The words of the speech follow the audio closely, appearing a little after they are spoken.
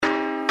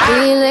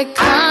Feel it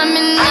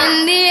coming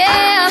in the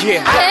air.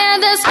 Hear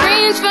the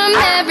screams from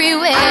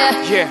everywhere.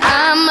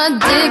 I'm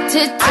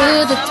addicted to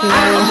the thrill.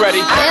 I'm ready.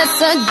 It's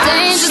a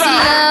dangerous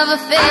love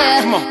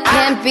affair.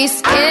 Can't be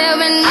scared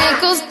when it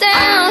goes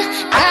down.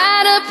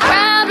 Got a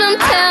problem?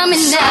 Tell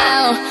me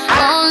now.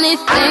 Only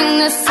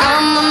thing that's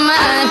on my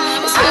mind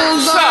is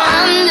who's gonna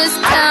run this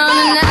town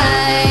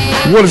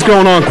tonight. What is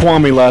going on,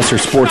 Kwamie, Lassiter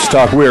Sports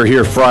Talk? We are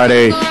here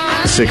Friday,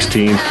 the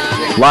 16th.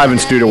 Live in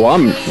studio. Well,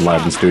 I'm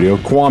live in studio.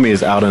 Kwamie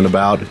is out and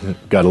about.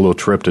 Got a little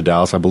trip to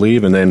Dallas, I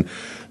believe. And then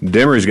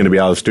Demery's going to be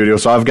out of the studio.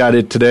 So I've got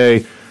it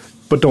today.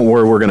 But don't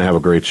worry, we're going to have a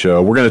great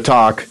show. We're going to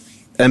talk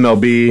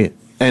MLB,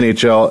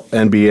 NHL,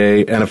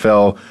 NBA,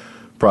 NFL.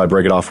 Probably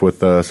break it off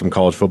with some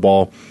college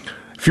football.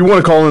 If you want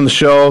to call in the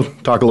show,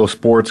 talk a little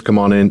sports, come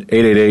on in.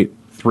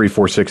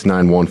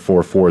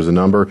 888-346-9144 is the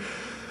number.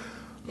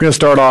 We're going to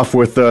start off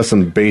with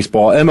some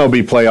baseball.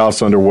 MLB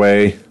playoffs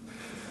underway.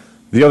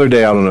 The other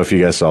day, I don't know if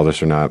you guys saw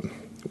this or not.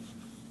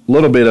 A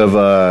little bit of,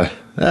 I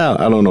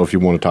don't know if you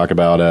want to talk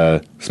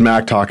about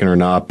smack talking or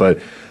not, but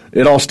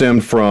it all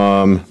stemmed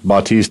from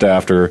Bautista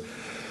after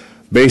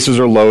bases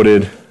are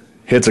loaded,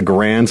 hits a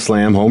grand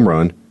slam home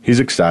run. He's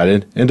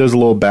excited and does a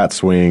little bat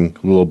swing,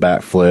 a little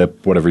bat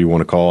flip, whatever you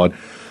want to call it.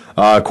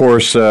 Of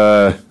course,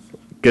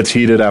 gets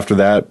heated after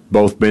that.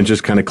 Both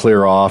benches kind of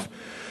clear off.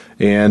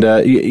 And,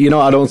 I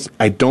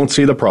don't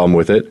see the problem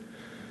with it.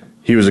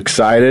 He was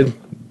excited.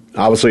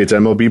 Obviously, it's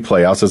MLB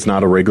playoffs. It's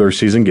not a regular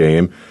season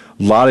game.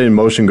 A lot of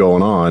emotion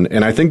going on.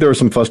 And I think there was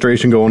some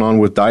frustration going on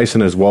with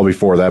Dyson as well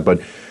before that.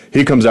 But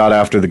he comes out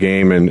after the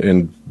game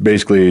and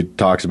basically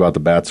talks about the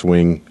bat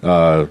swing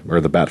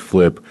or the bat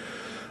flip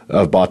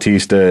of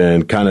Bautista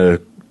and kind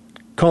of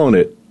calling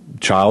it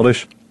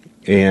childish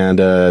and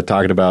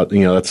talking about,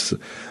 that's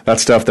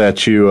stuff that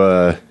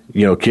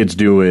kids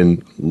do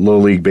in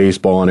Little League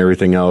baseball and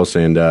everything else,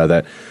 and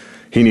that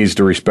he needs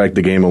to respect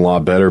the game a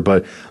lot better.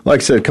 But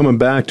like I said, coming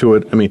back to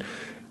it,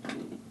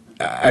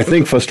 I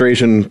think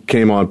frustration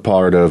came on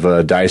part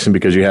of Dyson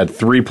because you had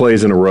 3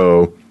 plays in a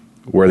row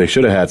where they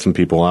should have had some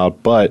people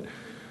out, but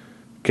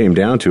came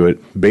down to it,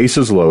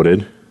 bases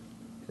loaded,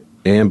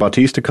 and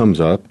Bautista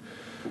comes up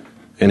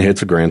and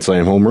hits a grand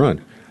slam home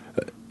run.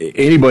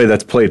 Anybody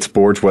that's played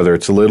sports, whether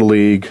it's Little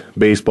League,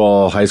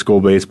 baseball, high school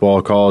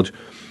baseball, college,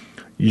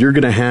 you're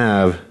going to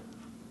have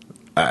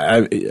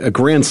a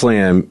grand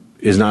slam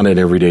is not an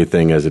everyday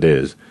thing as it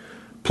is.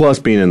 Plus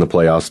being in the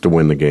playoffs to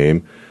win the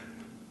game.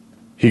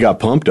 He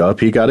got pumped up.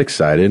 He got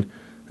excited.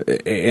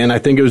 And I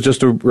think it was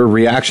just a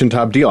reaction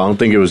type deal. I don't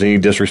think it was any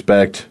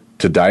disrespect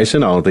to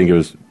Dyson. I don't think it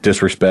was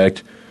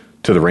disrespect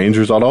to the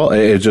Rangers at all.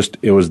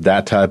 It was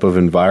that type of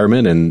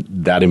environment and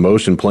that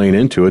emotion playing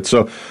into it.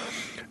 So,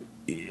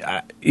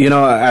 I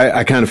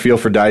kind of feel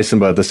for Dyson,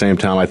 but at the same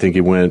time, I think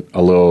he went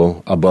a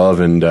little above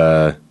and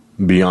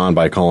beyond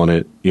by calling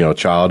it,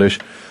 childish.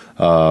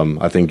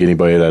 I think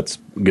anybody that's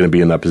going to be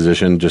in that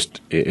position,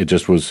 it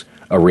just was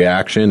a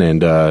reaction,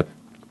 and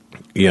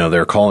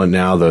they're calling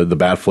now the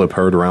bat flip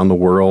heard around the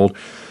world.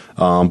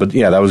 But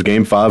yeah, that was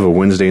Game 5 of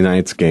Wednesday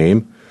night's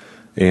game,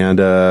 and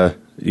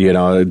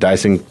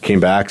Dyson came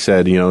back,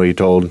 said he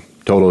told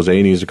Jose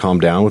he needs to calm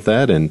down with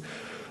that, and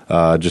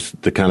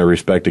just to kind of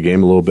respect the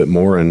game a little bit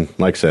more. And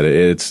like I said,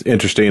 it's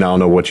interesting. I don't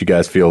know what you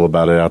guys feel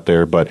about it out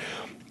there, but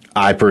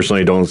I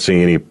personally don't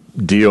see any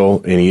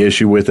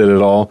issue with it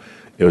at all.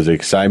 It was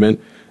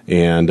excitement,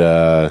 and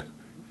the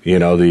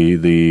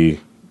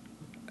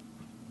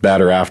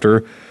batter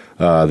after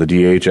the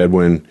DH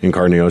Edwin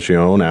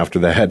Encarnacion, after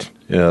that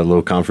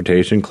little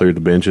confrontation, cleared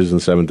the benches in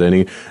the 7th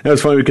inning. And it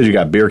was funny because you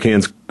got beer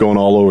cans going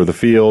all over the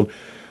field.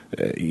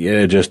 You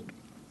had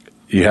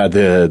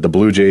the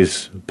Blue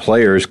Jays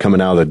players coming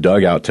out of the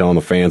dugout telling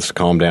the fans to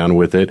calm down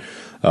with it.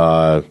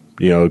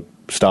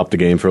 Stop the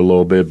game for a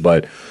little bit,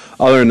 but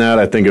other than that,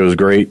 I think it was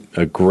great.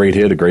 A great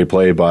hit, a great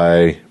play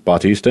by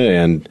Bautista,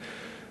 and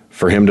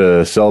for him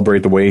to celebrate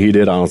the way he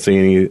did, I don't see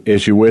any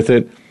issue with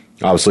it.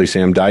 Obviously,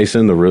 Sam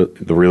Dyson, the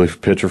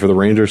relief pitcher for the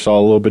Rangers, saw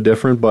a little bit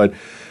different, but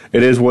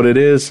it is what it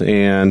is,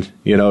 and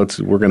we're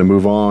going to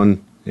move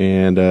on.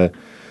 And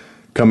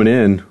coming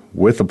in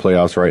with the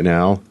playoffs right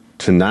now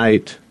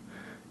tonight,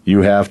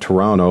 you have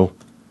Toronto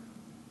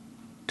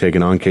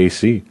taking on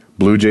KC,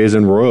 Blue Jays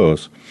and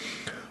Royals.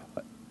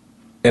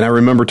 And I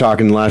remember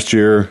talking last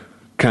year,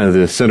 kind of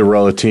the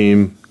Cinderella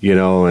team,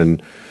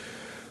 and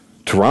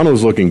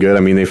Toronto's looking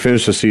good. They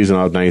finished the season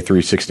out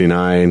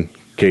 93-69,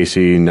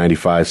 KC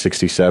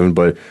 95-67,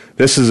 but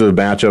this is a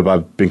matchup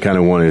I've been kind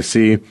of wanting to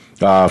see.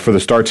 For the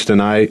starts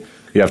tonight,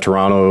 you have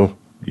Toronto,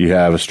 you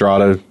have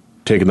Estrada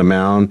taking the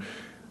mound,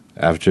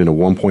 averaging a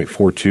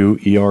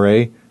 1.42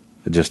 ERA.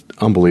 Just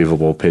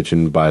unbelievable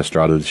pitching by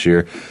Estrada this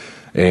year.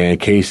 And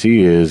KC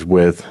is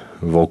with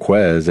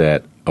Volquez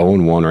at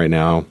 0-1 right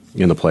now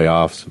in the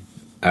playoffs,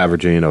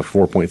 averaging a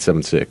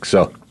 4.76.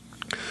 So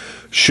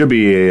should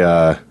be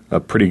a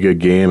pretty good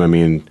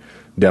game.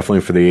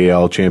 Definitely for the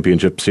AL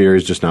Championship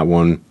Series, just not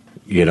one,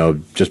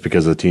 just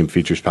because the team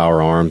features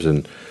power arms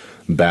and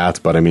bats.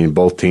 But,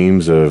 both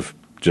teams have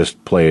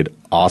just played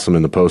awesome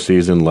in the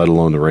postseason, let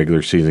alone the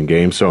regular season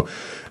game. So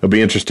it'll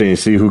be interesting to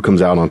see who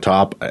comes out on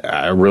top.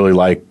 I really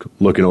like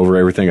looking over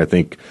everything. I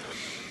think,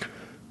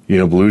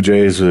 Blue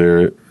Jays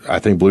are going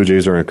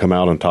to come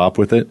out on top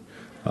with it.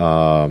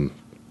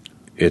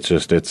 It's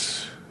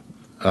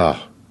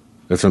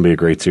going to be a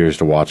great series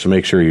to watch. So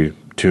make sure you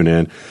tune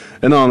in.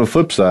 And on the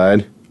flip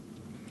side,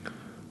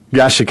 you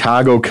got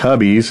Chicago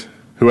Cubbies,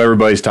 who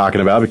everybody's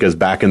talking about because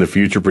Back in the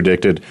Future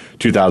predicted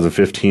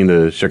 2015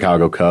 the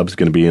Chicago Cubs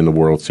going to be in the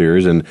World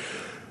Series, and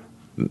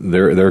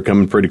they're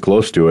coming pretty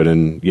close to it.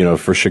 And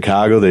for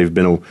Chicago, they've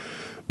been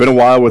a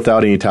while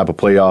without any type of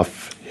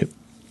playoff,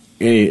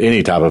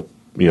 any type of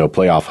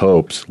playoff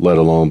hopes, let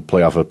alone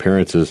playoff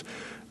appearances,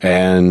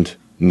 and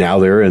now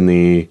they're in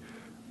the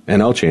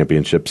NL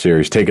Championship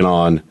Series, taking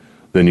on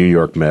the New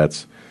York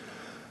Mets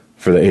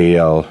for the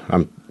AL.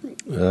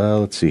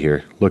 Let's see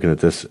here. Looking at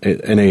this,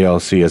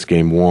 NALCS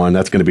Game 1.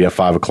 That's going to be at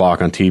 5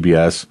 o'clock on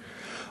TBS.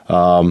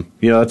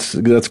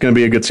 That's going to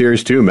be a good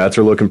series, too. Mets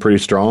are looking pretty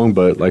strong,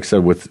 but like I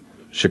said, with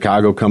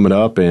Chicago coming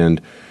up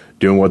and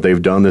doing what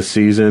they've done this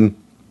season,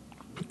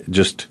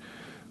 just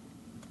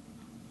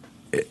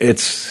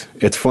it's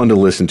fun to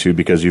listen to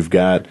because you've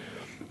got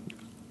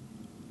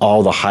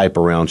all the hype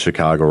around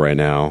Chicago right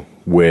now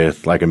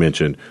with, like I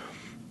mentioned,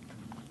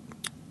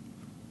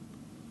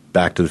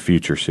 Back to the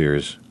Future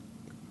series,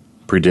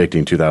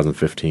 predicting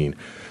 2015,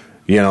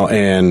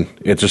 and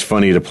it's just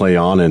funny to play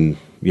on and,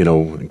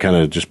 kind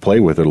of just play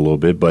with it a little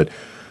bit. But,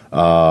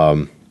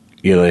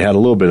 they had a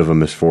little bit of a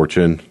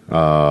misfortune.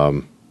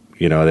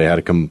 They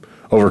had to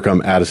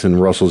overcome Addison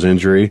Russell's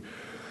injury.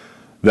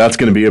 That's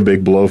going to be a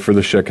big blow for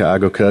the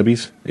Chicago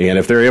Cubbies. And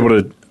if they're able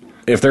to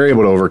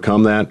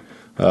overcome that,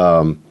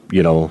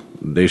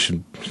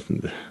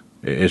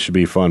 it should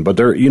be fun. But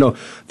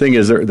thing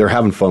is they're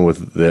having fun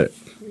with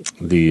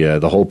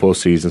the whole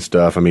postseason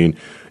stuff. I mean,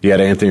 you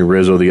had Anthony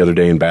Rizzo the other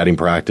day in batting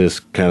practice,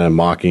 kind of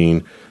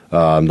mocking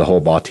the whole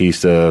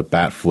Bautista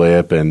bat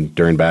flip and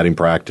during batting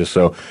practice.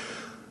 So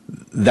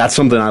that's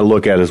something I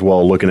look at as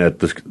well. Looking at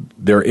this,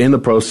 they're in the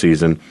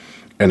postseason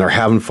and they're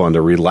having fun.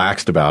 They're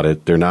relaxed about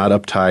it. They're not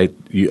uptight.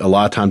 A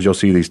lot of times you'll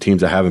see these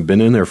teams that haven't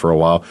been in there for a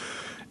while,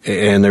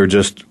 and they're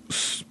just,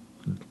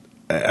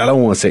 I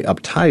don't want to say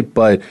uptight,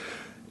 but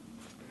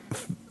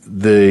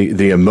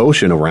the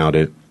emotion around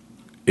it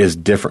is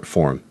different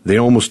for them. They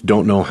almost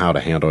don't know how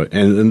to handle it.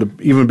 And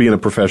even being a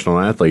professional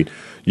athlete,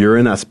 you're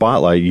in that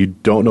spotlight. You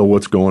don't know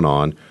what's going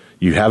on.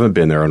 You haven't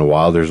been there in a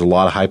while. There's a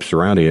lot of hype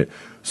surrounding it.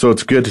 So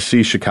it's good to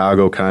see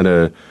Chicago kind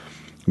of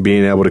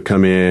being able to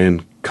come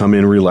in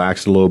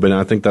relaxed a little bit. And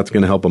I think that's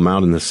going to help them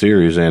out in the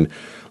series. And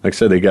like I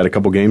said, they got a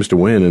couple games to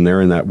win, and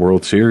they're in that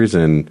World Series.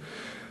 And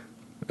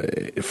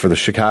for the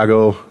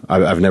Chicago,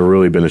 I've never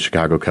really been a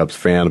Chicago Cubs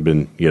fan. I've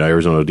been,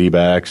 Arizona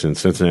D-backs and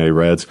Cincinnati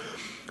Reds.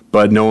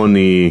 But knowing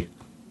the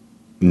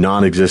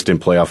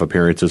non-existent playoff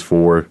appearances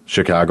for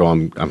Chicago,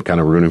 I'm kind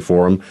of rooting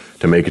for them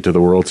to make it to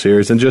the World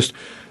Series. And just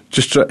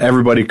so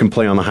everybody can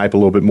play on the hype a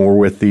little bit more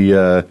with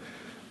the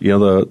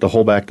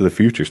whole Back to the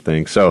Future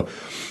thing. So,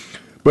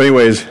 but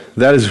anyways,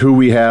 that is who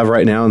we have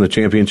right now in the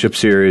championship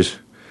series.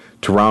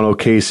 Toronto,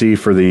 KC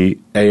for the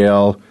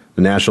AL.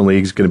 The National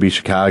League is going to be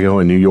Chicago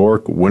and New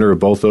York. Winner of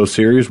both those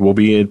series will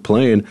be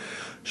playing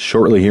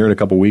shortly here in a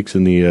couple weeks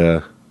in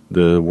the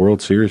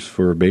World Series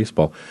for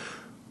baseball.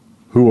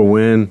 Who will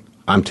win?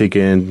 I'm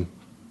taking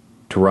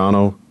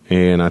Toronto,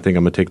 and I think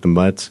I'm going to take the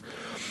Mets.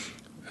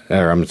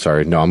 I'm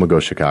going to go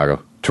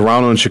Chicago.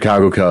 Toronto and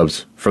Chicago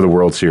Cubs for the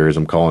World Series.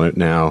 I'm calling it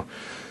now,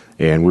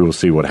 and we will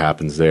see what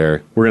happens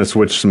there. We're going to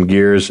switch some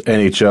gears.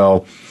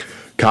 NHL.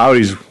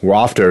 Coyotes were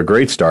off to a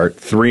great start,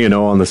 3-0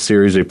 on the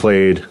series. They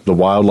played the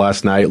Wild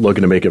last night,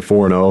 looking to make it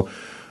 4-0.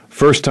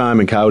 First time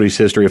in Coyotes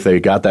history, if they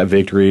got that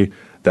victory,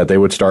 that they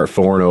would start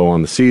 4-0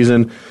 on the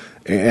season.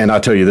 And I'll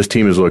tell you, this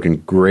team is looking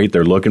great.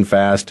 They're looking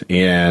fast,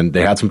 and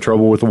they had some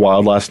trouble with the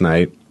Wild last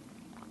night.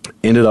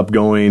 Ended up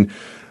going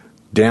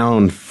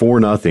down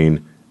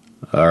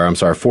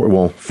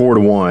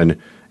 4-1,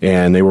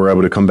 and they were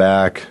able to come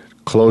back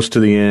close to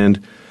the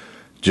end.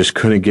 Just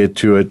couldn't get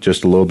to it,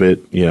 just a little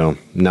bit,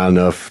 not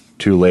enough,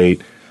 too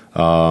late.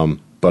 But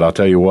I'll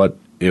tell you what,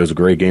 it was a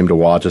great game to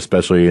watch,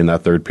 especially in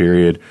that third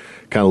period.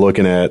 Kind of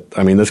looking at,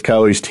 this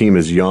Coyotes team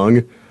is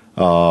young,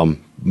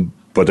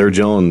 but they're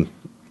gelling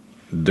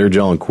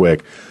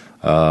quick.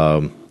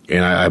 And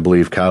I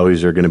believe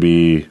Coyotes are going to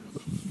be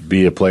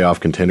a playoff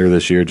contender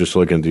this year, just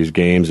looking at these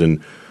games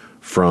and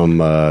from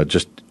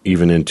just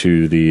even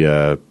into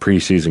the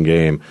preseason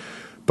game.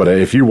 But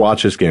if you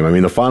watch this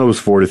game, the final was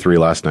 4-3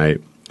 last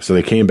night. So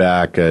they came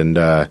back and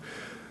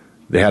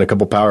they had a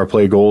couple power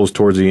play goals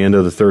towards the end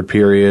of the third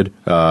period.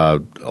 A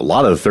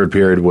lot of the third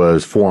period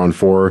was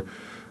 4-on-4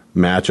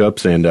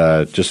 matchups and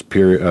just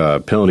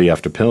penalty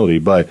after penalty.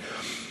 But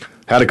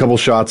had a couple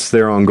shots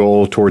there on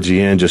goal towards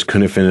the end, just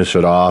couldn't finish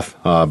it off.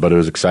 But it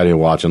was exciting to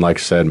watch. And like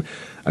I said,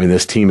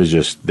 this team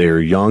is they're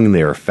young,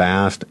 they're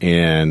fast,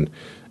 and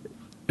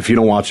if you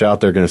don't watch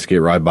out, they're going to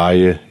skate right by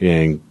you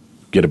and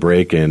get a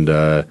break. And,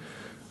 they're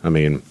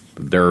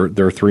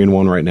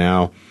 3-1 right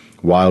now.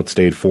 Wild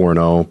stayed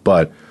 4-0.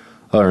 But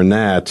other than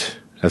that,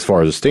 as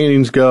far as the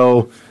standings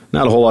go,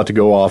 not a whole lot to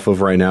go off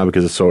of right now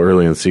because it's so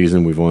early in the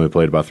season. We've only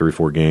played about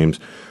 3-4 games.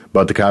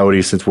 But the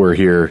Coyotes, since we're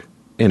here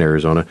in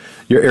Arizona,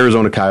 your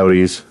Arizona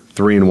Coyotes,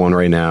 3-1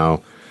 right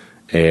now,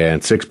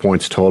 and 6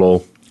 points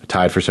total,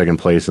 tied for second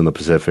place in the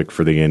Pacific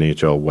for the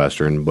NHL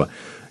Western,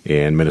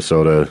 and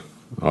Minnesota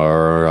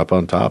are up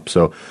on top.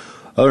 So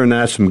other than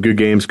that, some good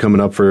games coming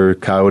up for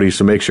Coyotes.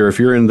 So make sure if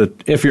you're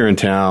in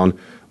town,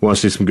 want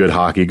to see some good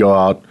hockey, go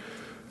out,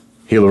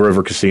 Gila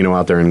River Casino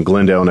out there in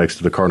Glendale next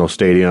to the Cardinal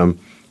Stadium.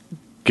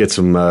 Get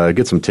some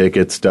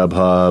tickets,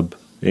 StubHub,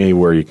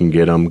 anywhere you can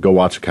get them. Go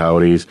watch the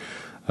Coyotes.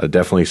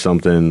 Definitely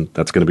something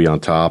that's going to be on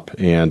top.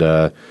 And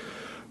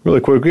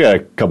really quick, we got a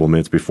couple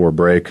minutes before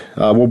break.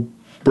 We'll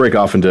break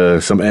off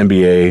into some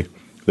NBA.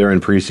 They're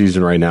in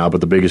preseason right now,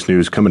 but the biggest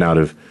news coming out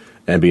of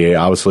NBA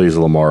obviously is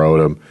Lamar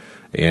Odom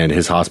and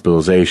his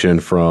hospitalization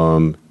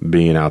from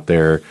being out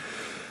there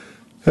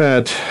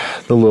at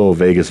the little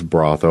Vegas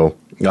brothel.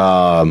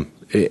 And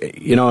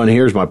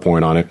here's my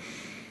point on it.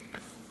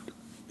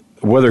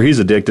 Whether he's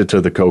addicted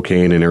to the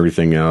cocaine and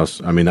everything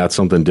else, I mean, that's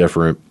something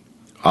different.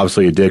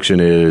 Obviously, addiction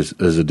is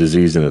a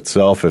disease in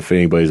itself. If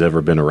anybody's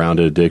ever been around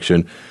an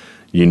addiction,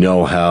 you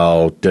know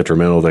how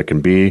detrimental that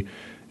can be.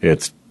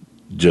 It's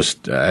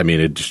just,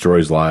 it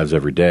destroys lives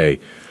every day.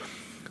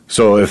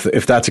 So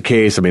if that's the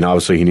case,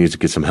 obviously he needs to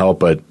get some help.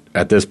 But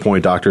at this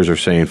point, doctors are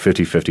saying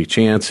 50-50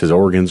 chance. His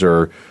organs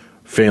are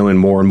failing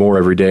more and more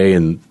every day.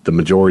 And the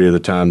majority of the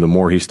time, the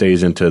more he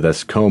stays into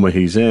this coma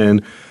he's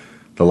in,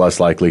 the less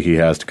likely he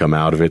has to come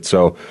out of it.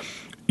 So,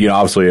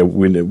 obviously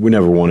we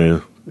never want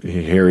to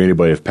hear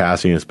anybody of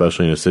passing,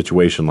 especially in a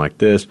situation like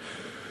this.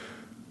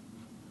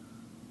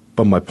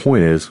 But my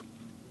point is,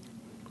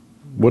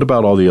 what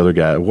about all the other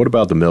guys? What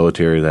about the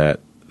military that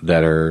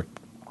are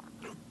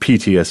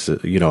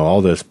PTSD,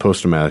 all this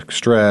post-traumatic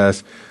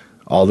stress,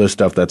 all this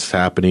stuff that's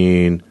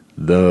happening,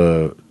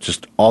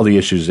 just all the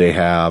issues they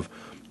have,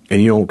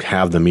 and you don't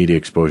have the media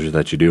exposure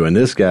that you do. And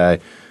this guy,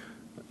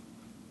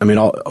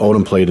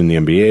 Odom played in the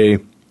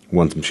NBA,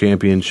 won some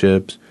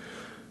championships,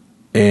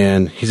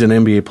 and he's an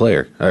NBA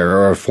player,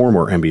 or a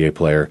former NBA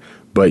player,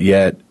 but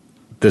yet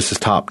this is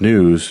top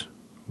news.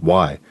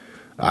 Why?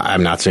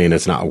 I'm not saying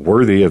it's not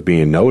worthy of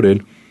being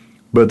noted,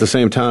 but at the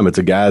same time, it's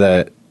a guy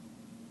that,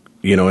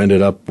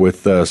 ended up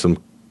with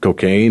some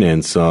cocaine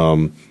and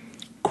some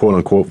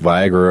quote-unquote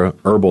Viagra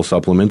herbal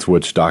supplements,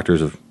 which doctors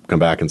have come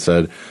back and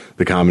said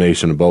the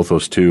combination of both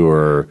those two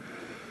are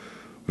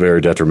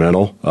very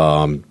detrimental,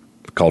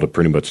 called it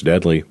pretty much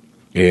deadly.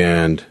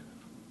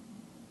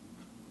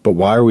 But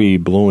why are we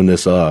blowing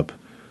this up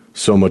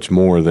so much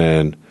more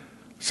than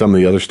some of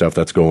the other stuff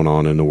that's going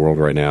on in the world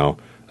right now?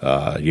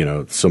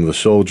 Some of the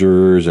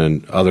soldiers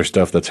and other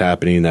stuff that's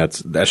happening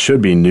that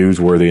should be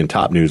newsworthy and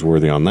top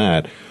newsworthy on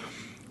that.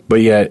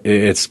 But yet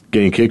it's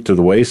getting kicked to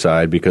the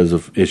wayside because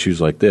of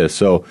issues like this.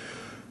 So,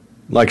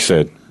 like I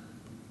said,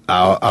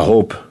 I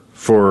hope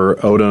for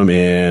Odom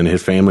and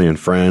his family and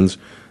friends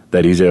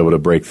that he's able to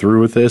break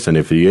through with this, and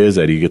if he is,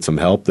 that he gets some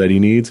help that he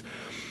needs.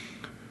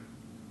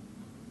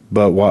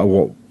 But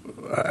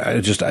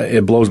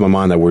it blows my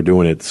mind that we're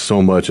doing it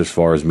so much as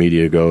far as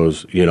media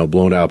goes,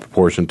 blown out of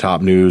proportion,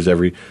 top news,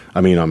 on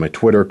my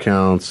Twitter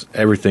accounts,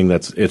 everything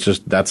that's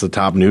the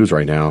top news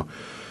right now.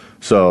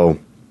 So,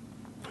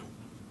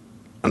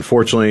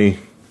 unfortunately,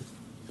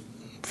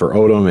 for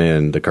Odom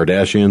and the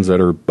Kardashians that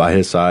are by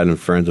his side and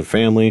friends and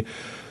family,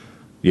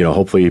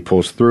 hopefully he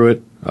pulls through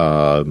it.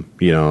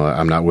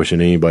 I'm not wishing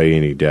anybody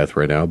any death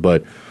right now,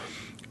 but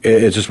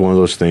it's just one of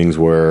those things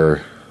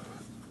where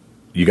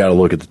you got to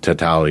look at the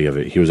totality of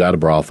it. He was at a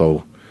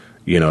brothel.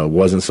 It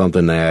wasn't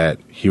something that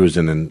he was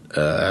in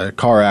a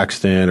car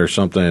accident or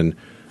something.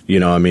 He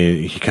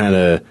kind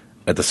of,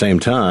 at the same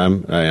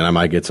time, and I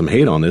might get some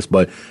hate on this,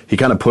 but he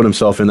kind of put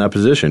himself in that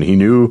position. He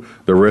knew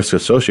the risks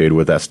associated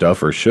with that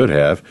stuff, or should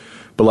have.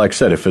 But like I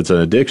said, if it's an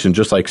addiction,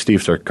 just like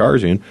Steve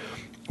Sarkisian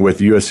with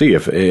USC,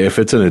 if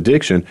it's an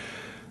addiction,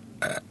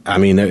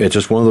 it's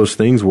just one of those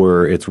things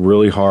where it's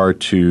really hard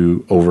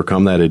to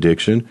overcome that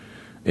addiction.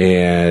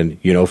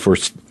 And, for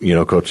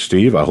Coach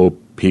Steve, I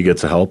hope he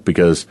gets the help,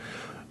 because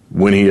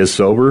when he is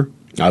sober,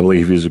 I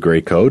believe he's a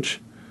great coach.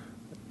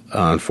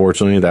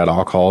 Unfortunately, that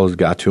alcohol has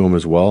got to him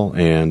as well.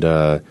 And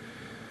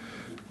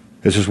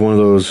it's just one of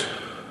those,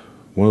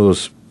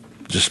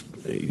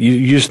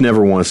 you just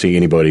never want to see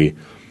anybody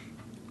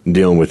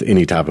dealing with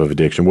any type of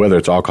addiction, whether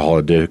it's alcohol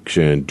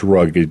addiction,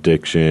 drug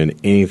addiction,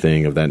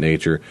 anything of that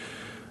nature.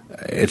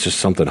 It's just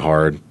something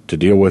hard to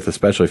deal with,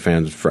 especially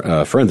friends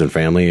and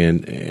family,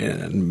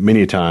 and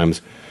many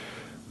times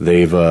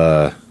they've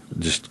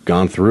just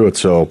gone through it.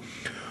 So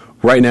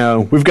right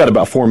now, we've got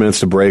about 4 minutes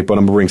to break, but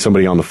I'm going to bring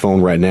somebody on the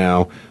phone right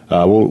now.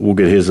 We'll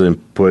get his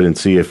input and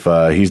see if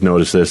he's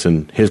noticed this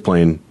in his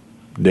playing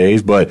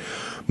days. But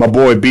my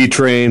boy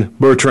B-Train,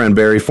 Bertrand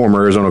Berry,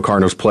 former Arizona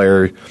Cardinals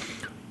player.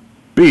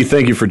 B,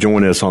 thank you for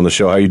joining us on the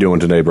show. How you doing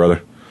today,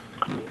 brother?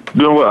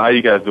 Doing well. How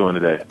you guys doing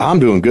today? I'm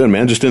doing good,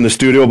 man. Just in the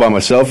studio by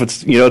myself.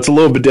 It's a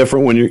little bit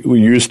different when we're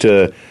used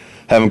to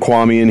having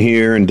Kwamie in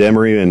here and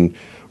Demery and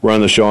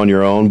run the show on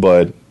your own,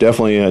 but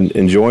definitely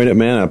enjoying it,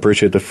 man. I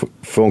appreciate the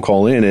phone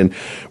call in. And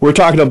we're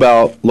talking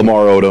about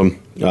Lamar Odom.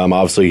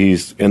 Obviously,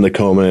 he's in the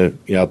coma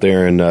out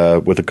there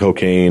and with the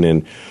cocaine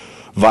and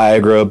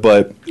Viagra.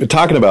 But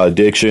talking about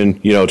addiction,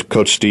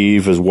 Coach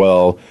Steve as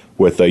well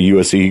with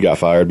USC, he got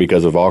fired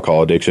because of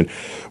alcohol addiction.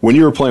 When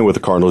you were playing with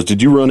the Cardinals,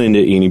 did you run into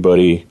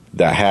anybody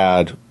that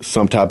had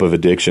some type of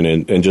addiction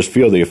and just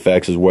feel the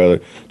effects as well,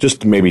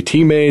 just maybe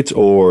teammates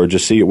or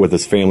just see it with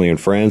his family and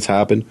friends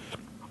happen?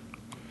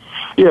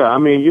 Yeah, I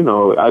mean,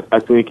 I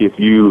think if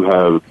you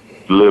have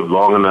lived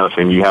long enough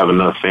and you have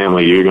enough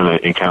family, you're going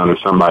to encounter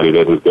somebody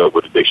that has dealt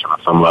with addiction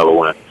on some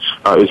level. And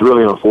it's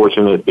really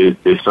unfortunate.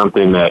 It's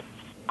something that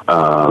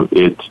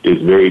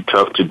it's very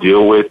tough to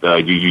deal with.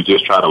 You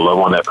just try to love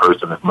on that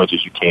person as much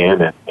as you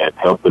can and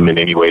help them in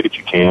any way that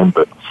you can.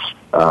 But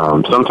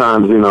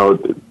sometimes,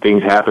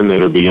 things happen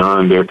that are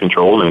beyond their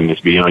control and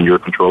it's beyond your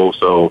control.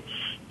 So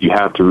you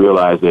have to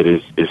realize that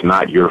it's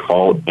not your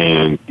fault,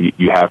 and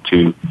you have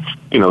to,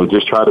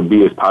 just try to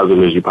be as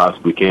positive as you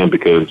possibly can,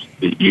 because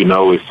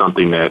it's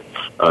something that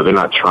they're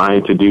not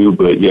trying to do,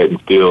 but yet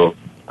and still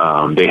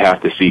they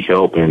have to seek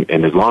help. And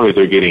as long as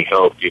they're getting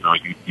help,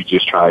 you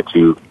just try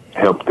to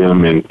help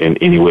them in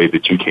any way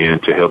that you can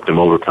to help them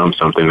overcome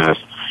something that's,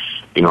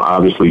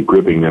 obviously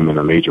gripping them in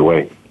a major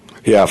way.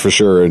 Yeah, for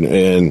sure.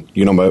 And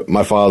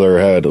my father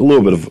had a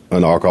little bit of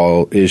an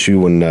alcohol issue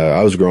when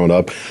I was growing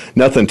up.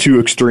 Nothing too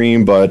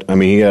extreme, but,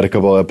 he had a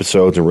couple of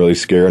episodes and really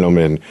scared him.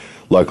 And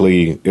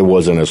luckily, it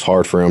wasn't as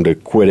hard for him to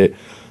quit it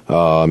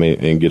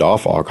and get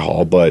off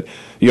alcohol. But,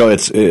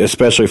 it's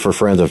especially for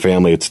friends and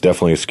family, it's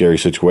definitely a scary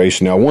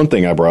situation. Now, one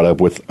thing I brought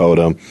up with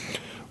Odom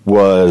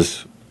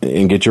was,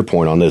 and get your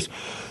point on this,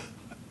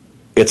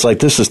 it's like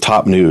this is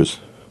top news.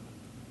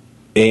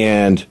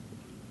 And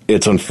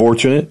it's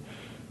unfortunate.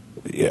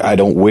 I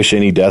don't wish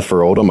any death for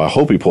Odom. I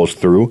hope he pulls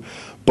through.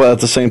 But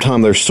at the same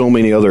time, there's so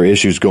many other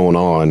issues going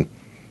on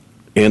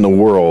in the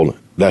world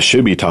that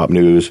should be top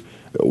news.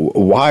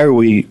 Why are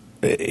we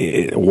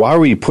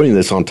putting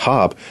this on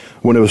top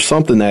when it was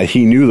something that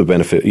he knew the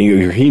benefit,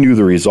 he knew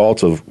the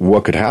results of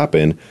what could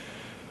happen,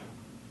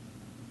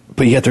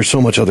 but yet there's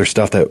so much other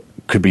stuff that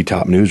could be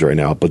top news right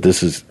now, but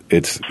it's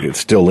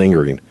still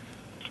lingering.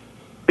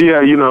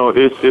 Yeah,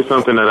 it's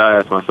something that I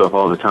ask myself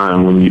all the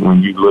time.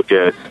 When you look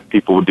at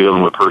people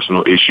dealing with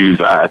personal issues,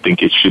 I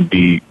think it should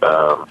be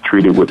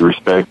treated with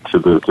respect to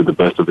the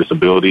best of his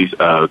abilities.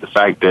 The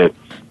fact that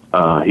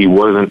he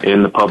wasn't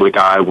in the public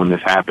eye when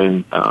this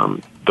happened,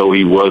 though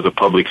he was a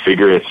public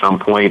figure at some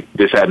point,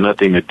 this had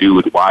nothing to do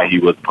with why he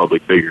was a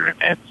public figure.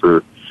 And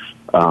for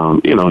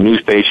news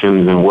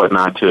stations and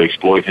whatnot to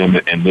exploit him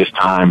in this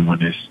time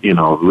when it's,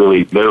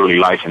 really literally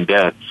life and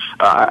death,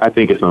 I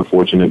think it's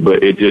unfortunate,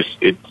 but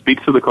it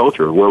speaks to the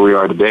culture of where we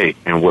are today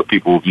and what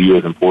people view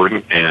as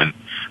important. And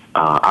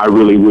I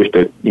really wish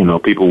that,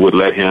 people would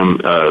let him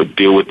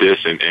deal with this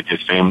and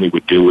his family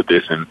would deal with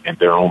this in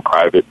their own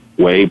private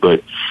way.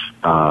 But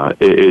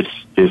it's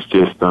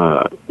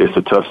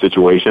a tough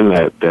situation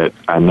that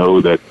I know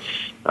that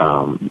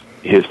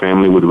his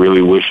family would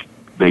really wish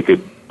they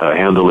could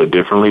handle it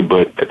differently.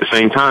 But at the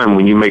same time,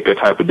 when you make that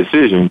type of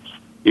decision,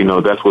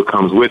 that's what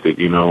comes with it,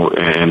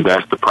 and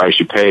that's the price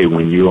you pay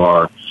when you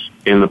are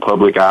in the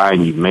public eye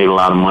and you've made a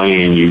lot of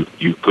money and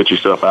you put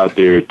yourself out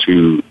there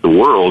to the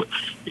world.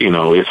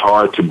 It's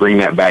hard to bring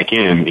that back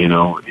in.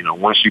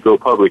 Once you go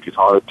public, it's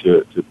hard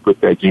to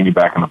put that genie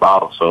back in the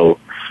bottle. So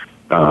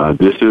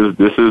this is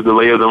the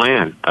lay of the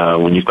land.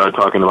 When you start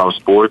talking about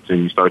sports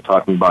and you start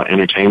talking about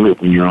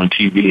entertainment, when you're on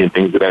TV and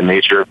things of that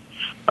nature,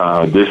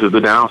 this is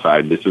the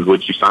downside. This is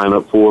what you sign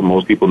up for.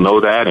 Most people know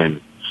that,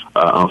 and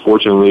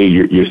unfortunately,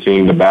 you're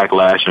seeing the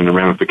backlash and the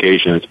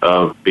ramifications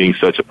of being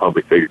such a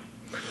public figure.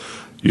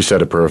 You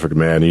said it perfect,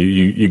 man.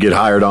 You get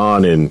hired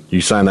on and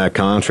you sign that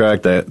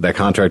contract. That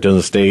contract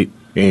doesn't state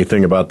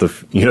anything about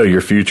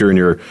your future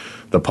and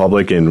the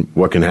public and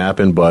what can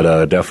happen.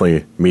 But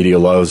definitely, media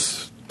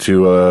loves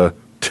to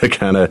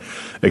kind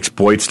of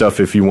exploit stuff,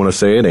 if you want to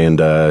say it, and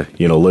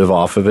live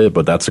off of it.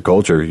 But that's the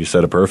culture. You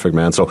said it perfect,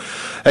 man. So,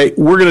 hey,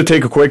 we're going to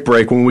take a quick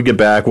break. When we get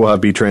back, we'll have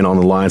B-Train on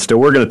the line. Still,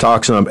 we're going to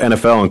talk some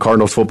NFL and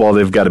Cardinals football.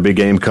 They've got a big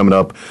game coming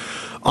up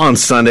on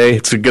Sunday.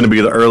 It's going to be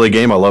the early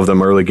game. I love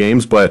them early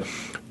games, but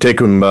take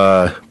them,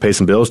 pay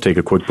some bills, take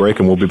a quick break,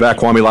 and we'll be back.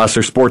 Kwamie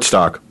Lassiter, Sports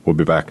Talk. We'll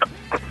be back.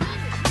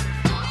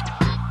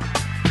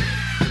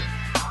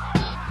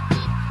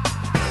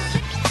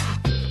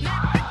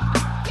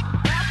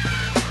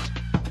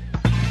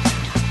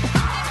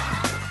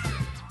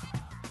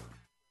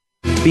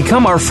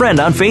 Become our friend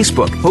on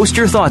Facebook. Post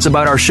your thoughts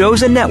about our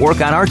shows and network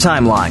on our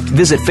timeline.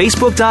 Visit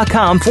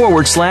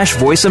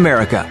Facebook.com/Voice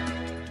America.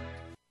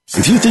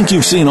 If you think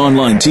you've seen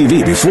online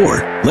TV before,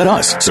 Let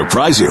us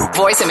surprise you.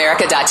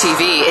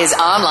 VoiceAmerica.tv is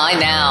online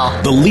now.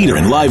 The leader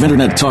in live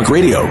Internet talk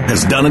radio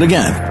has done it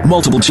again.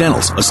 Multiple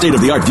channels, a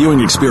state-of-the-art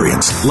viewing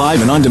experience,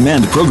 live and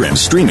on-demand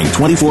programs streaming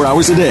 24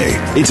 hours a day.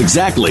 It's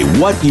exactly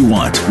what you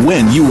want,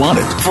 when you want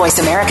it.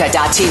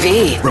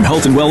 VoiceAmerica.tv. From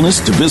health and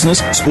wellness to business,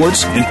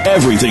 sports, and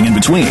everything in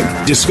between.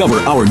 Discover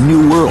our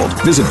new world.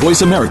 Visit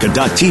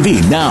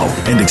VoiceAmerica.tv now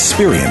and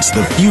experience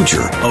the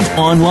future of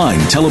online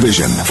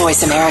television.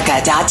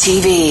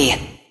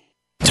 VoiceAmerica.tv.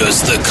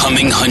 Does the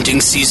coming hunting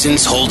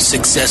seasons hold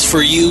success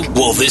for you?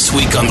 Well, this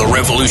week on The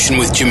Revolution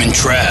with Jim and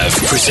Trav,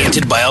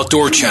 presented by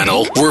Outdoor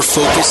Channel, we're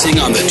focusing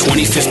on the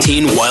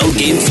 2015 wild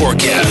game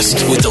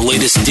forecast with the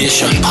latest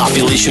dish on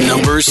population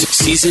numbers,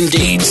 season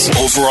dates,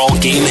 overall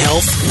game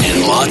health,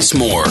 and lots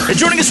more. And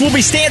joining us will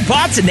be Stan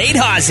Potts and Nate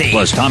Haase,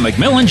 plus Tom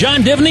McMillan,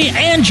 John Divney,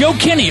 and Joe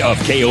Kinney of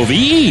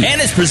KOVE.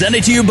 And it's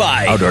presented to you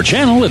by Outdoor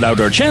Channel at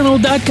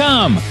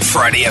OutdoorChannel.com.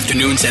 Friday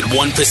afternoons at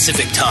 1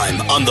 Pacific Time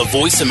on the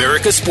Voice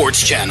America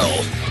Sports Channel.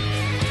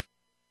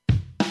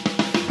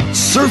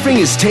 Surfing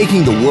is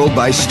taking the world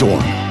by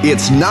storm.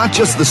 It's not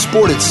just the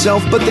sport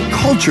itself, but the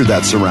culture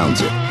that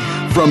surrounds it.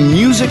 From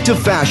music to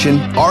fashion,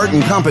 art,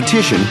 and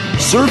competition,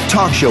 Surf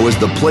Talk Show is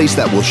the place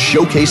that will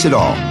showcase it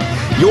all.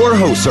 Your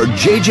hosts are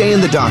JJ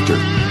and the Doctor,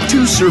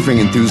 two surfing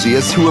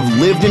enthusiasts who have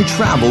lived and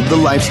traveled the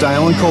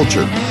lifestyle and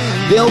culture.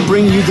 They'll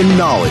bring you the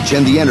knowledge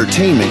and the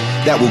entertainment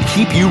that will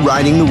keep you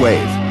riding the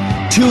wave.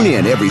 Tune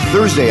in every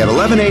Thursday at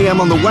 11 a.m.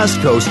 on the West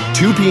Coast,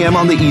 2 p.m.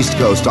 on the East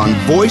Coast on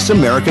Voice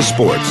America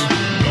Sports.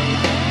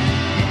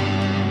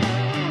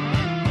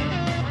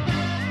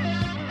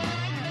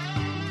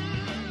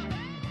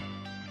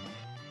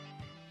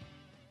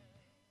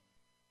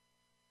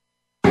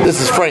 This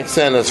is Frank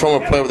Sanders,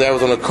 former player with the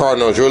Arizona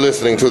Cardinals. You're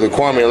listening to the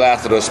Kwamie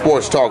Lassiter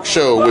Sports Talk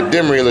Show with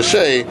Demery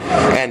Lachey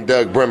and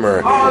Doug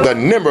Brimmer, the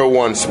number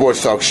one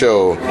sports talk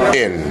show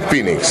in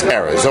Phoenix,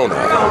 Arizona.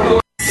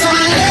 Some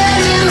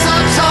legends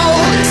are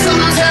told, some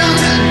turn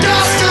to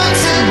dust or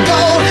to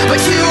gold,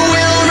 but you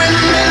will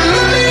remember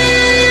me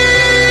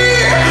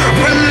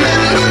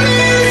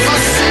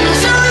for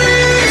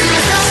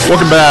centuries.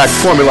 Welcome back,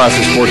 Kwamie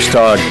Lassiter Sports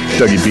Talk.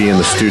 Dougie B in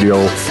the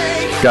studio.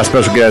 Got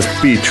special guest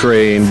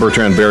B-Trey and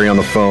Bertrand Berry on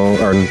the phone.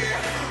 Or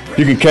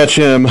you can catch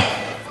him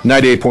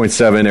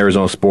 98.7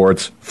 Arizona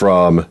Sports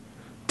from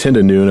 10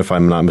 to noon, if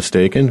I'm not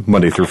mistaken,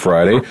 Monday through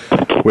Friday,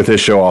 with his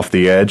show Off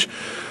the Edge.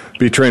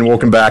 B-Train,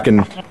 welcome back,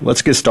 and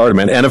let's get started,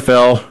 man.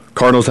 NFL,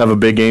 Cardinals have a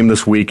big game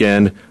this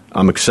weekend.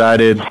 I'm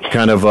excited.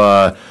 Kind of,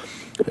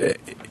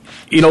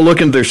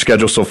 looking at their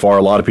schedule so far,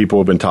 a lot of people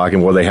have been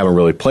talking, well, they haven't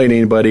really played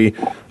anybody.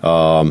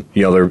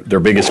 Their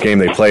biggest game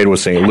they played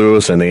was St.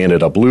 Louis, and they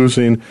ended up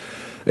losing.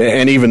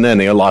 And even then,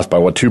 they lost by,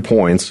 2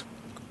 points?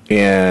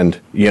 And,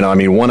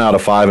 1 out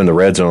of 5 in the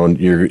red zone,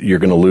 you're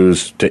going to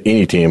lose to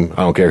any team.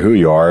 I don't care who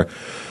you are.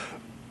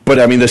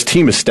 But, this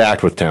team is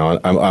stacked with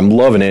talent. I'm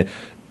loving it.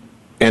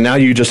 And now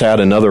you just add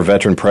another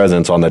veteran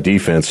presence on the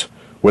defense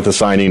with the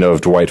signing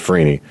of Dwight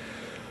Freeney.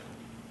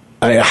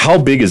 How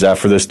big is that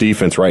for this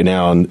defense right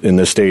now in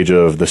this stage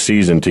of the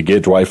season to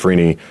get Dwight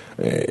Freeney,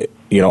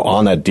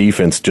 on that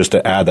defense just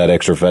to add that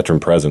extra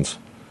veteran presence?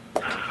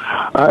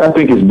 I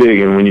think it's big,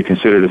 and when you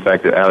consider the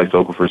fact that Alex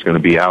Okafor is going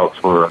to be out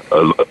for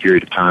a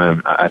period of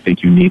time, I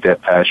think you need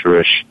that pass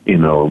rush,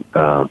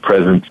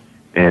 presence.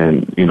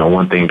 And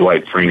one thing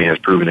Dwight Freeney has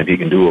proven that he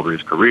can do over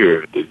his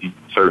career is he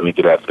certainly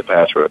get after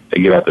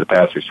the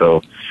passer.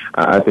 So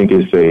I think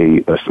it's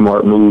a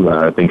smart move.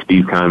 I think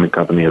Steve Keim and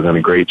company have done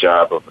a great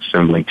job of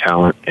assembling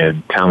talent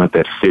and talent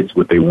that fits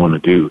what they want to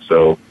do.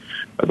 So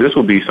this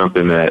will be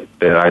something that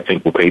I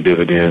think will pay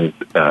dividends.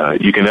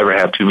 You can never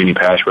have too many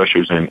pass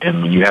rushers, and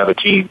when you have a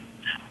team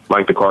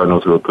like the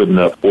Cardinals who are putting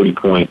up 40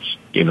 points,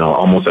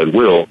 almost at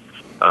will,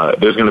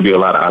 there's going to be a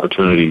lot of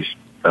opportunities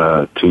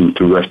to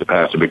rush the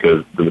passer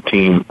because the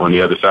team on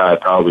the other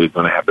side probably is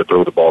going to have to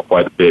throw the ball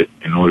quite a bit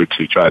in order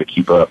to try to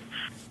keep up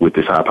with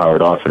this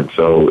high-powered offense.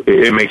 So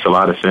it makes a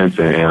lot of sense,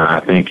 and I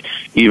think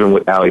even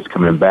with Alex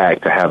coming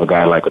back, to have a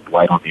guy like a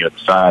Dwight on the other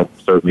side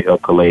certainly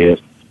help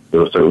Calais. It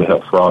will certainly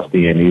help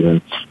Frosty and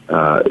even,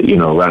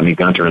 Rodney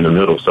Gunter in the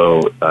middle.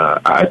 So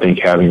I think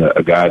having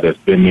a guy that's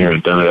been there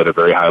and done it at a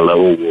very high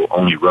level will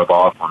only rub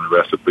off on the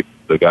rest of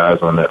the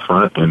guys on that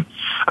front, and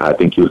I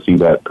think you'll see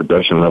that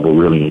production level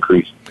really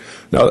increase.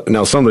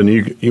 Now something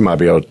you might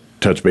be able to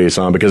touch base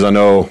on, because I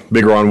know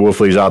Big Ron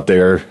Wolfley's out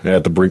there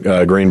at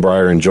the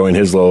Greenbrier enjoying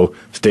his little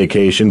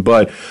staycation,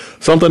 but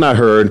something I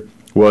heard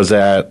was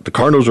that the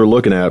Cardinals are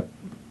looking at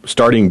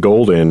starting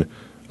Golden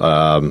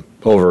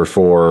over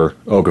for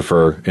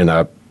Okafor in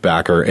that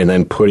backer, and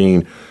then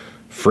putting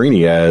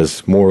Freeney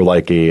as more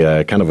like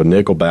a kind of a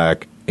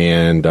nickelback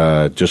and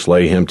just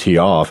lay him tee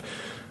off.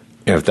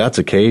 And if that's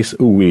the case,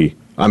 I'm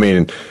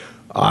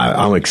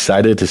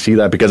excited to see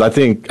that, because I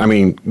think,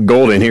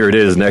 Golden, here it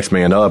is, next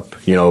man up.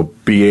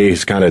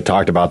 BA's kind of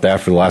talked about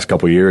that for the last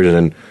couple of years,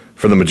 and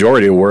for the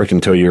majority it worked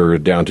until you're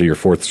down to your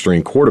fourth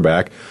string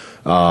quarterback.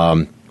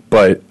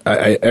 But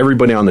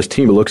everybody on this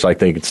team, it looks like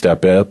they can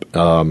step up.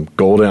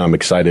 Golden, I'm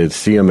excited to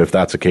see him, if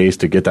that's the case,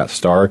 to get that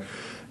start.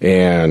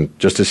 And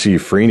just to see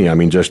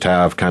Freeney, just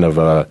have kind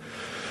of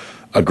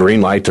a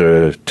green light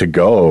to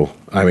go.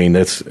 I mean,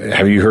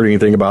 have you heard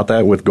anything about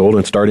that with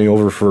Golden starting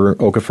over for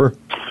Okafor?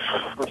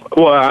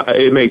 Well,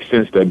 it makes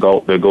sense that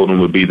Golden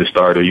would be the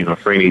starter. You know,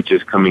 Freeney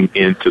just coming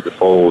into the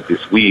fold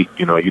this week,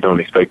 you know, you don't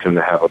expect him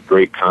to have a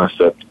great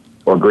concept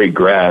or great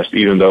grasp,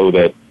 even though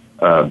that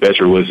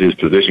Betcher was his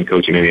position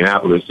coach in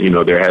Indianapolis. You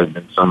know, there has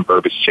been some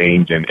verbiage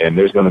change, and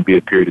there's going to be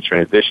a period of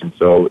transition.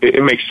 So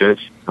it makes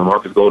sense.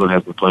 Marcus Golden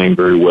has been playing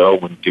very well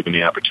when given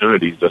the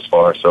opportunities thus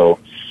far. So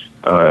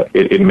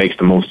it makes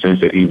the most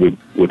sense that he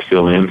would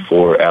fill in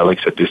for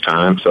Alex at this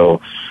time.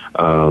 So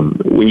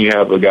when you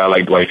have a guy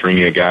like Dwight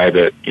Freeney, a guy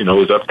that, you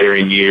know, is up there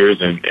in years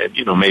and,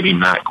 you know, maybe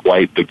not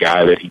quite the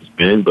guy that he's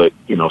been, but,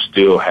 you know,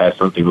 still has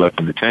something left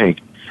in the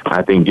tank,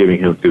 I think giving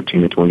him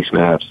 15 to 20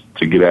 snaps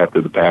to get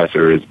after the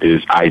passer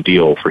is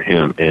ideal for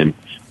him, and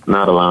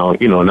not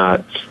allowing, you know,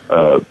 not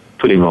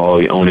putting all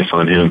the onus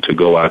on him to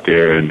go out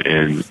there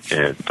and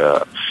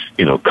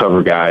you know,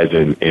 cover guys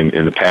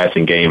in the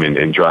passing game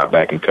and drop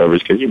back in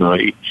coverage, because, you know,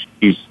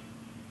 he's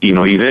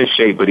in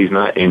shape, but he's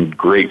not in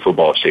great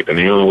football shape, and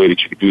the only way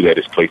that you could do that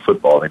is play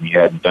football, and he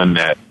hadn't done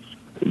that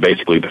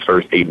basically the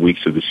first 8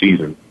 weeks of the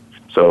season.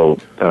 So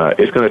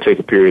it's going to take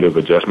a period of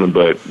adjustment,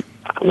 but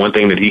one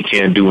thing that he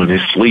can do in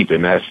his sleep,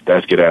 and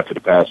that's get after the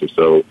passer.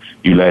 So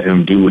you let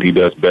him do what he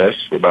does best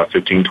for about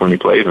 15, 20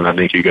 plays, and I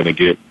think you're going to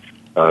get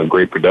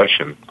great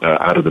production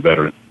out of the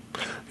veteran.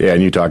 Yeah,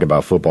 and you talk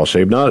about football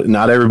shape.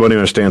 Not everybody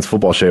understands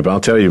football shape. I'll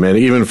tell you, man,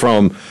 even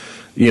from,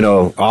 you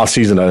know, off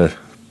season to,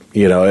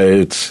 you know,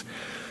 it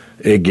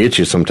gets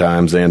you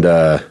sometimes, and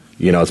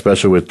you know,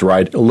 especially with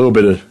Dwight, a little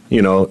bit of,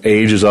 you know,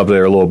 age is up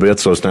there a little bit,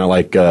 so it's not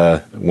like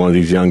one of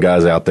these young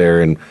guys out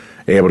there and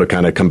able to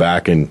kind of come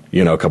back in,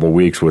 you know, a couple of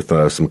weeks with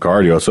some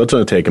cardio. So it's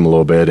going to take him a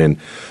little bit,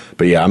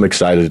 but yeah, I'm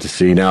excited to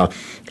see. Now,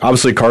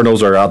 obviously,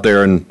 Cardinals are out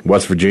there in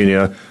West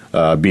Virginia.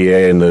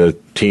 BA and the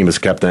team has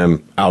kept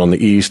them out on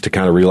the East to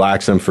kind of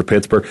relax them for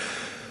Pittsburgh.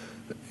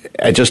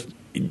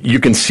 You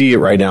can see it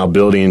right now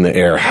building in the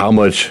air how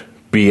much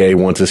BA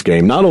wants this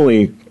game, not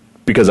only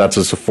because that's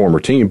just a former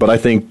team, but I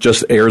think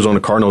just Arizona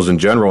Cardinals in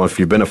general. If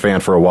you've been a fan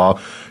for a while,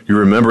 you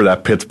remember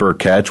that Pittsburgh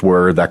catch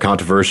where that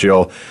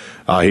controversial,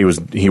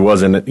 he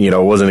wasn't, you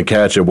know, it wasn't a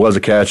catch, it was a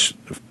catch.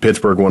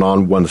 Pittsburgh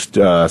won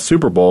the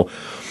Super Bowl.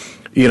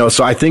 You know,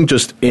 so I think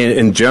just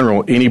in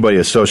general, anybody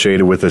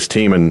associated with this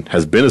team and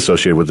has been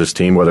associated with this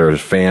team, whether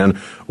it's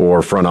fan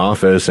or front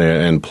office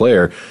and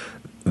player,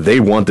 they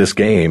want this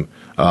game.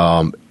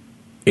 And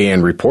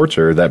reports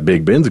are that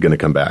Big Ben's going to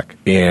come back.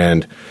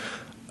 And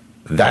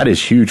that is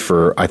huge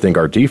for, I think,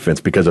 our defense,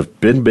 because if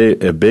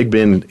Big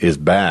Ben is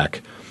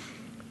back,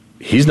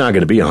 he's not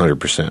going to be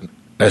 100%.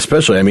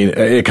 Especially, I mean,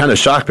 it kind of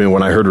shocked me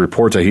when I heard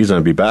reports that he's going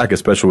to be back,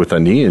 especially with a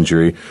knee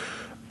injury.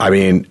 I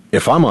mean,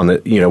 if I'm on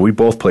the, you know, we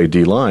both play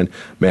D-line,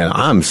 man,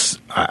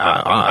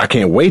 I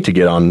can't wait to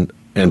get on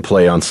and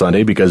play on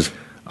Sunday, because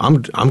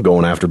I'm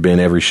going after Ben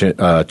every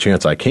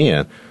chance I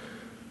can.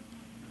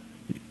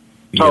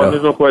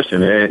 There's no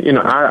question. And, you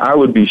know, I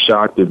would be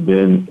shocked if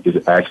Ben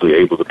is actually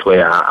able to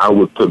play. I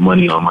would put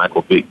money on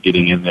Michael Vick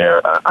getting in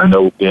there. I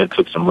know Ben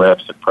took some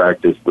reps in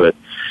practice, but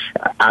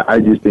I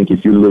just think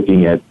if you're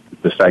looking at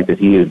the fact that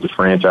he is the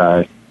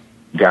franchise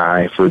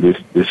guy for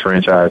this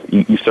franchise,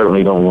 you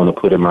certainly don't want to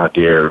put him out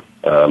there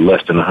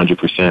less than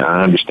 100%.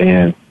 I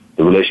understand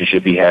the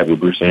relationship he had with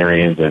Bruce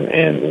Arians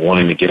and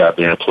wanting to get out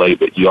there and play,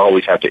 but you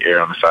always have to err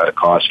on the side of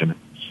caution.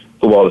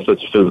 Football is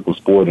such a physical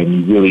sport, and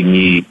you really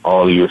need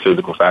all of your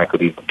physical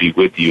faculties to be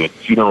with you. And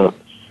if you don't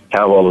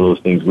have all of those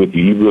things with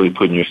you, you're really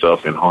putting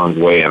yourself in harm's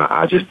way. And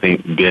I just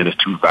think Ben is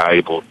too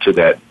valuable to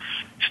that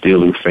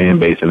Steelers fan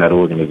base and that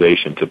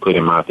organization to put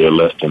him out there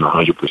less than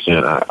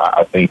 100%.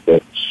 I think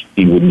that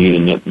he would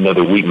need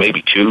another week,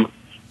 maybe two,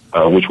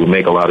 which would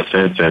make a lot of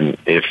sense. And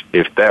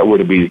if that were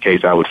to be the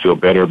case, I would feel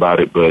better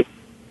about it. But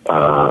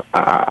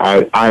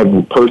I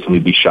would personally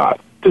be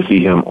shocked to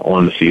see him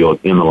on the field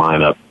in the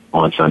lineup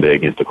on Sunday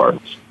against the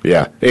Cardinals.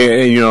 Yeah,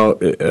 and you know,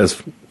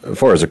 as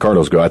far as the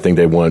Cardinals go, I think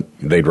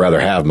they'd rather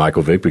have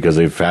Michael Vick, because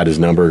they've had his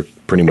number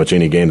pretty much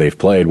any game they've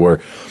played.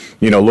 Where,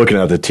 you know, looking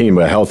at the team,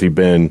 a healthy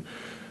Ben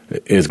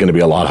is going to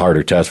be a lot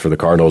harder test for the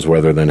Cardinals,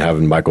 rather than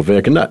having Michael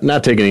Vick. And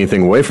not taking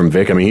anything away from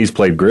Vick. I mean, he's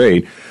played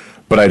great,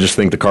 but I just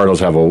think the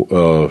Cardinals have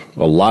a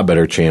lot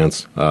better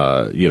chance,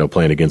 you know,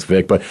 playing against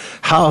Vick. But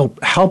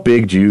how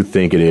big do you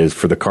think it is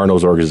for the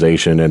Cardinals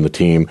organization and the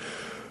team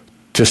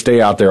to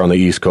stay out there on the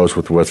East Coast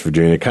with West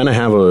Virginia, kind of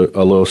have a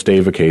little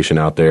staycation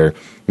out there?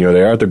 You know,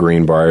 they're at the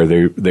Greenbrier.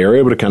 They are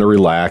able to kind of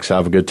relax,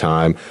 have a good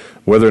time,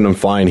 whether than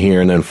flying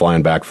here and then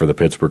flying back for the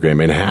Pittsburgh game.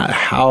 And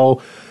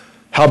how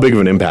big of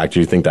an impact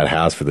do you think that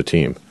has for the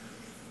team?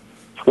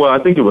 Well, I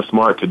think it was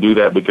smart to do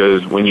that,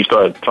 because when you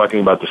start talking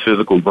about the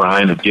physical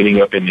grind of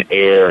getting up in the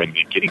air and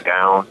getting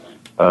down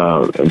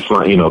and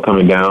flying, you know,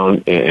 coming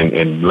down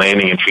and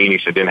landing in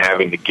Phoenix and then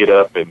having to get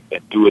up and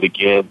do it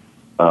again,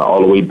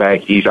 all the way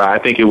back east, I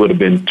think it would have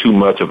been too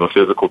much of a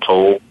physical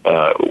toll.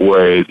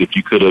 Whereas if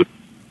you could have,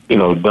 you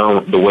know,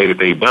 done the way that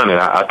they've done it,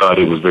 I thought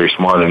it was very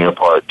smart on their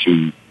part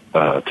to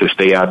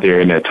stay out there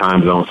in that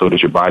time zone so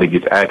that your body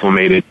gets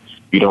acclimated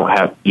you don't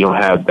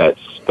have that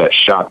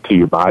shock to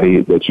your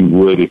body that you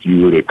would if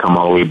you were to come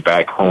all the way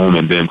back home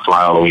and then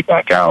fly all the way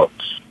back out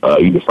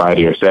either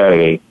Friday or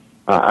Saturday.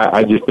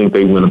 I just think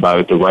they went about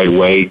it the right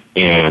way,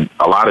 and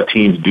a lot of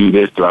teams do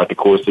this throughout the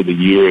course of the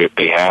year. If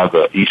they have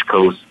an East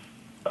Coast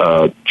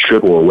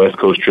trip or a West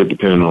Coast trip,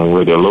 depending on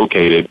where they're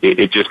located,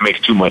 it just makes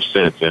too much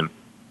sense. And,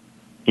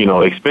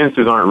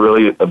 expenses aren't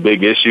really a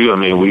big issue. I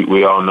mean,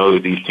 we all know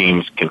that these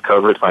teams can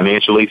cover it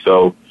financially.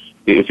 So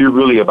if you're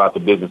really about the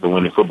business of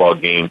winning football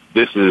games,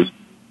 this is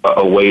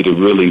a way to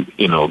really,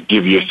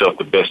 give yourself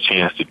the best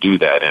chance to do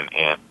that.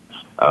 And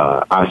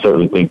I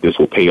certainly think this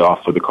will pay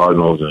off for the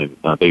Cardinals. And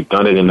they've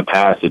done it in the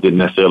past. It didn't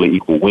necessarily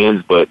equal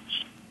wins, but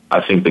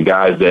I think the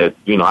guys that,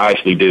 I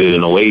actually did it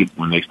in 2008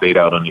 when they stayed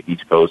out on the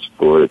East Coast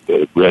for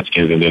the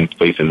Redskins and then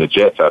facing the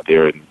Jets out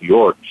there in New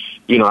York.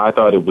 I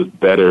thought it was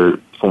better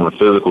from a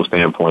physical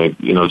standpoint,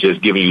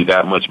 just giving you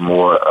that much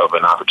more of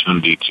an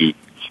opportunity to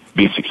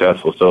be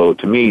successful. So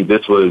to me,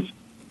 it was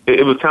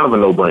kind of a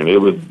no-brainer. It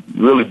was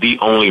really the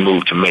only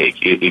move to make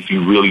if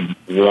you really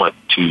want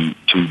to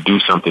do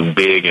something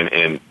big,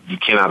 and you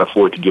cannot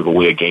afford to give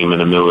away a game in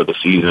the middle of the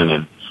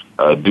season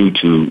and due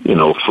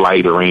to,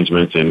 flight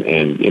arrangements and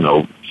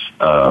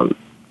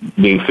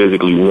being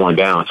physically worn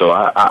down. So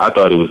I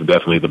thought it was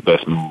definitely the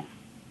best move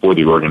for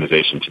the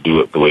organization to do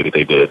it the way that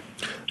they did.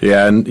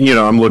 Yeah, and,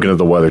 I'm looking at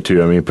the weather,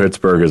 too. I mean,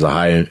 Pittsburgh is a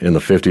high in the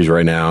 50s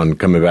right now, and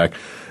coming back,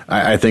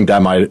 I think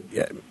that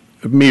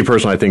me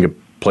personally, I think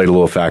it played a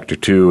little factor,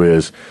 too,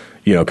 is,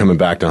 coming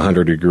back to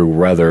 100-degree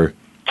weather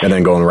and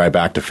then going right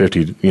back to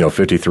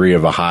 53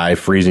 of a high,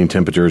 freezing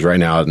temperatures right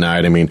now at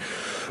night. I mean,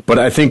 but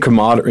I think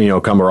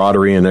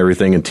camaraderie and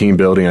everything and team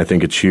building, I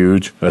think it's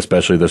huge,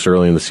 especially this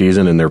early in the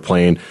season, and they're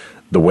playing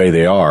the way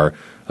they are.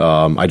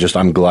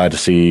 I'm glad to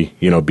see,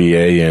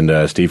 BA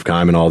and Steve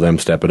Keim and all of them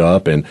step it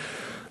up and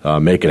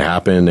make it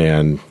happen.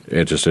 And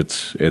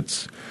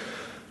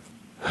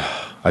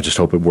I just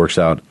hope it works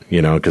out,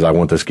 because I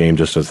want this game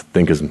just to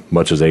think as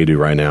much as they do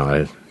right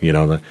now.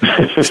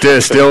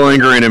 Still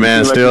lingering in,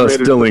 man.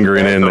 Still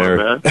lingering in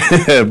there.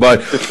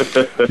 But,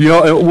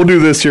 we'll do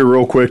this here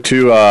real quick,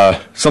 too.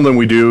 Something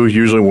we do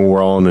usually when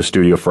we're all in the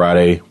studio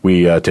Friday,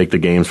 we take the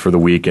games for the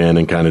weekend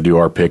and kind of do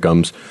our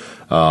pick-ems.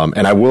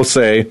 And I will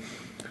say,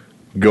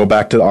 go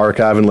back to the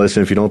archive and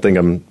listen if you don't think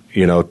I'm,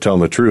 telling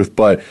the truth.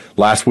 But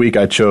last week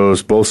I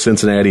chose both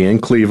Cincinnati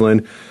and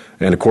Cleveland.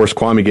 And, of course,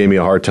 Kwamie gave me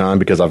a hard time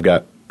because I've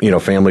got,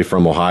 family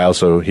from Ohio,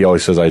 so he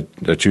always says I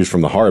choose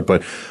from the heart.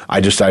 But I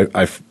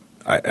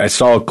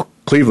saw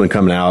Cleveland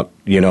coming out,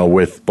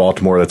 with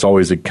Baltimore. That's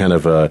always a kind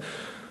of a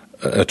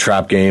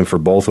trap game for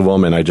both of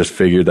them. And I just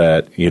figured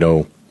that,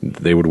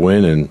 they would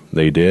win, and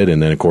they did.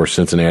 And then, of course,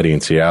 Cincinnati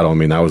and Seattle. I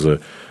mean, that was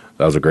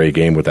a great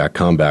game with that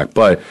comeback.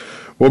 But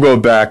we'll go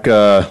back.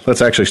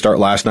 Let's actually start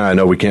last night. I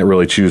know we can't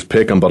really choose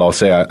pick 'em, but I'll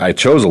say I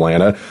chose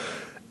Atlanta,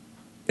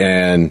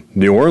 and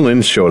New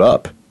Orleans showed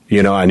up.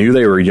 I knew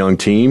they were a young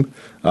team,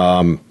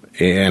 and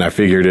I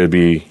figured it'd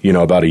be,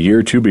 about a year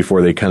or two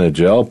before they kind of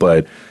gel.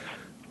 But,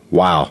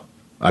 wow.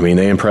 I mean,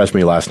 they impressed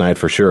me last night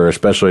for sure,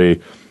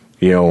 especially,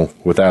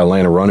 with that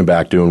Atlanta running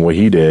back doing what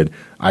he did.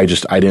 I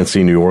didn't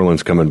see New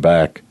Orleans coming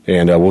back.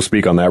 And we'll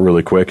speak on that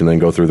really quick and then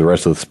go through the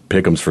rest of the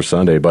pick-ems for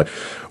Sunday. But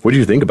what do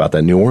you think about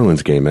that New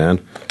Orleans game,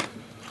 man?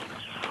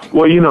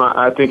 Well,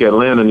 I think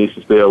Atlanta needs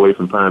to stay away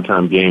from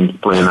primetime games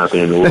playing out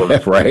there in New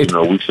Orleans. Right.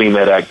 We've seen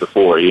that act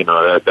before.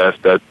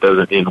 That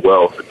doesn't end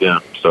well for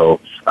them. So,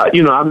 I've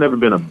never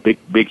been a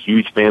big,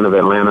 huge fan of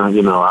Atlanta.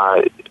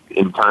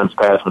 In times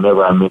past,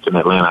 whenever I mentioned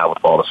Atlanta, I would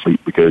fall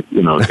asleep because,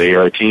 they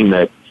are a team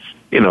that,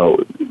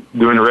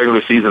 during the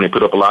regular season, they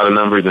put up a lot of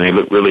numbers and they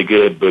look really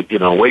good. But,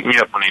 wake me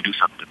up when they do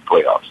something in the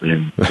playoffs.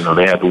 And,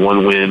 they had the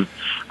one win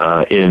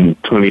in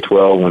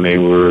 2012 when they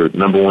were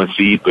number one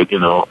seed, but,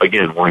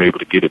 again, weren't able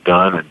to get it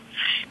done. And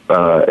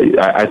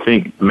I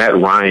think Matt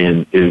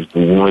Ryan is the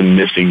one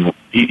missing.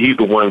 He's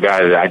the one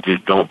guy that I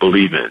just don't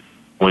believe in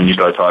when you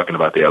start talking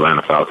about the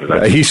Atlanta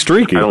Falcons. He's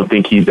streaky. I don't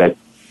think he's that.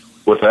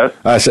 What's that?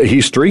 I said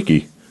he's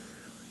streaky.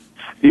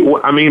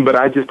 But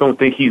I just don't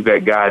think he's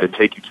that guy to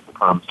take you to the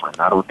promised land.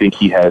 I don't think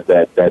he has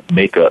that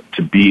makeup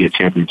to be a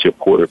championship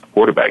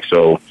quarterback.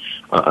 So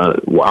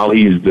while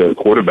he's the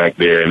quarterback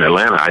there in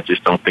Atlanta, I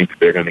just don't think that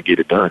they're going to get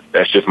it done.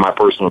 That's just my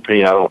personal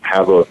opinion. I don't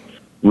have a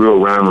real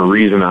rhyme or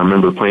reason. I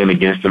remember playing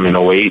against him in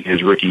 2008,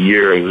 his rookie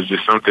year. It was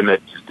just something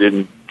that just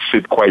didn't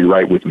sit quite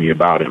right with me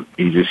about him.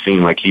 He just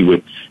seemed like he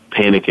would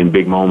panic in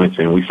big moments,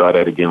 and we saw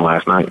that again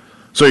last night.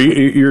 So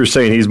you're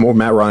saying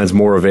Matt Ryan's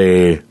more of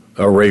a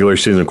regular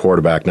season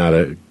quarterback, not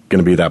going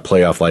to be that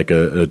playoff like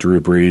a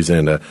Drew Brees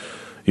and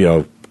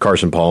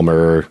Carson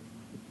Palmer,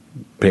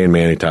 Peyton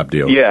Manning type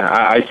deal. Yeah,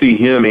 I see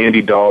him,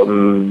 Andy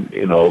Dalton,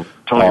 Tony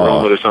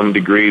Romo to some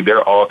degree.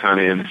 They're all kind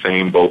of in the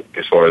same boat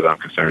as far as I'm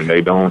concerned.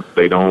 They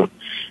don't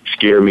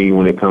scare me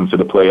when it comes to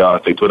the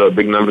playoffs. They put up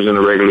big numbers in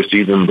the regular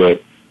season,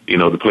 but the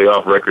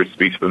playoff record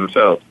speaks for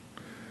themselves.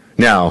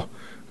 Now,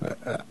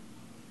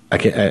 I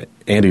can't.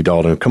 Andy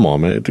Dalton, come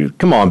on, man, dude,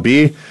 come on,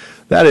 B.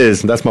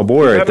 That's my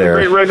boy right there.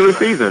 Great regular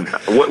season.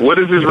 What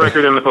is his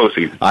record in the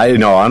postseason? I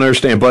know, I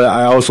understand, but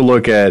I also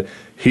look at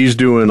he's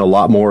doing a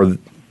lot more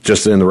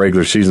just in the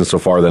regular season so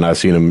far than I've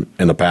seen him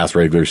in the past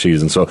regular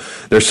season. So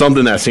there's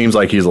something that seems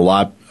like he's a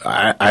lot.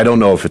 I don't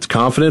know if it's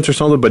confidence or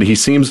something, but he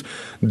seems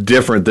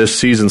different this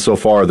season so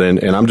far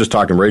and I'm just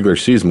talking regular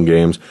season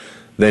games,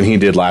 than he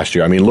did last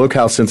year. I mean, look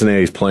how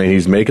Cincinnati's playing.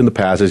 He's making the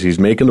passes. He's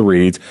making the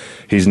reads.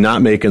 He's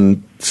not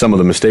making some of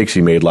the mistakes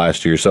he made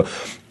last year. So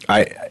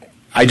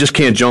I just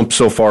can't jump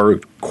so far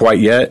quite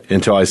yet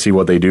until I see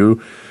what they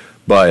do.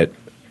 But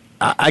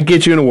I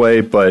get you in a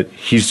way, but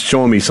he's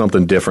showing me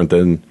something different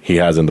than he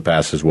has in the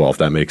past as well, if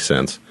that makes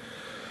sense.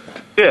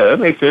 Yeah, that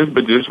makes sense,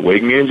 but just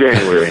waiting in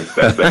January.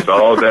 That's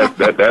all. That's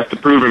the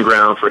proving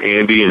ground for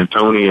Andy and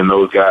Tony and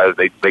those guys.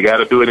 They got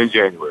to do it in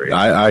January.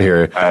 I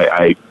hear it.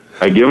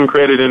 I give them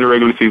credit in the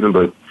regular season,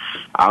 but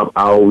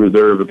I'll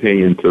reserve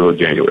opinion until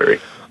January.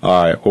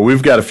 All right. Well,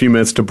 we've got a few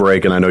minutes to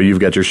break, and I know you've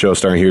got your show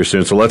starting here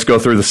soon. So let's go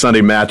through the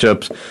Sunday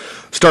matchups.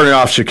 Starting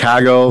off,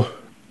 Chicago.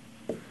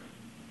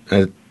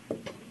 At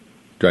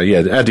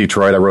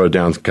Detroit. I wrote it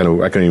down. I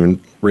couldn't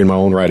even read my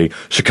own writing.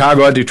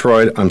 Chicago at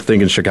Detroit. I'm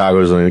thinking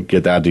Chicago's going to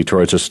get that.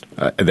 Detroit's just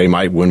they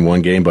might win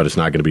one game, but it's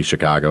not going to be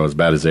Chicago as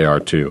bad as they are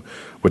too.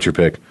 What's your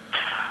pick?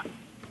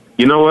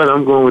 You know what?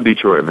 I'm going with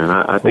Detroit, man.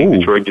 I think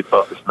Detroit gets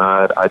off the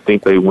snide. I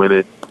think they win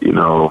it. You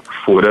know,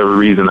 for whatever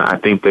reason, I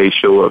think they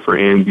show up for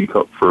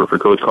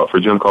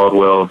Jim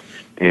Caldwell,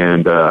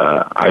 and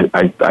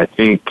I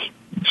think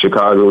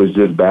Chicago is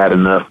just bad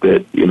enough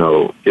that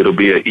it'll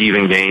be an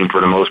even game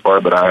for the most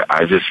part. But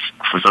I just,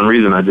 for some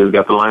reason, I just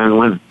got the Lions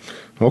winning.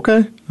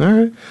 Okay, all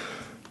right.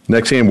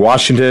 Next game,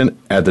 Washington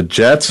at the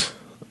Jets.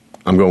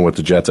 I'm going with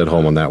the Jets at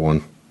home on that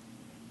one.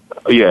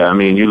 Yeah, I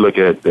mean, you look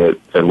at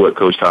what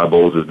Coach Todd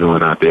Bowles is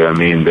doing out there. I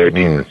mean, their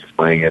defense is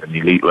playing at an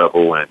elite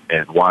level,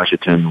 and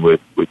Washington with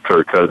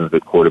Kirk Cousins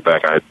at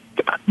quarterback,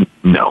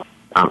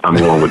 I'm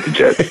going with the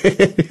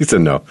Jets. He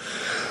said no.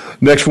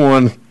 Next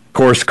one, of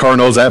course,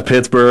 Cardinals at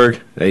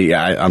Pittsburgh. Hey,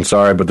 I'm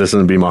sorry, but this is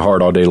going to be my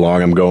heart all day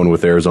long. I'm going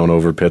with Arizona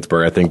over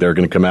Pittsburgh. I think they're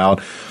going to come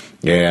out,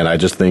 and I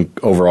just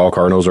think overall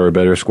Cardinals are a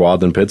better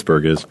squad than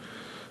Pittsburgh is.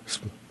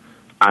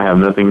 I have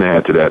nothing to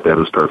add to that. That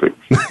was perfect.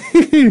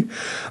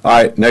 All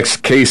right,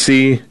 next,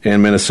 KC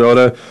and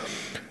Minnesota.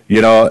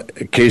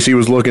 KC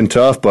was looking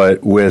tough,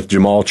 but with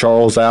Jamal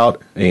Charles out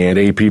and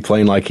AP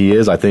playing like he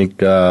is, I think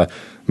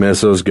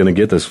Minnesota's going to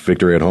get this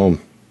victory at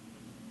home.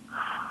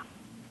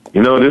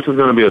 This is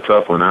going to be a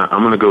tough one.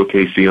 I'm going to go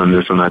KC on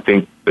this one. I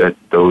think that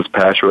those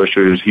pass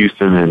rushers,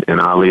 Houston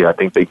and Ali, I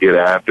think they get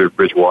after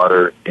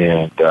Bridgewater,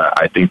 and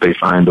I think they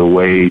find a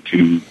way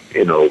to,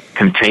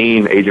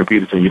 contain Adrian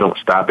Peterson. You don't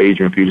stop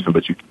Adrian Peterson,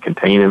 but you can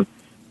contain him,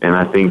 and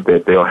I think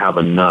that they'll have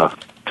enough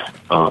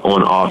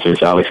on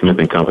offense, Alex Smith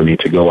and company,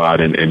 to go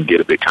out and get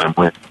a big-time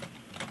win.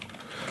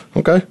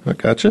 Okay, I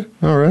gotcha.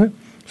 All right.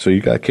 So you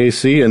got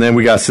KC, and then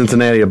we got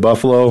Cincinnati at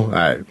Buffalo. All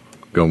right,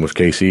 going with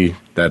KC.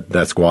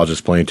 That squad's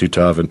just playing too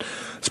tough, and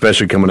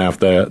especially coming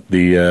after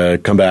the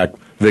comeback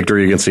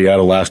victory against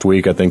Seattle last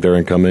week. I think they're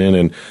going to come in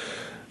and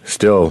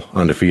still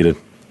undefeated.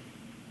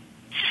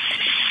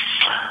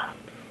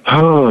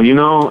 Oh,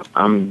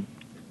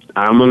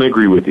 I'm going to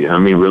agree with you. I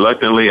mean,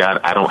 reluctantly,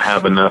 I don't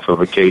have enough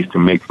of a case to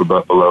make for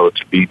Buffalo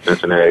to beat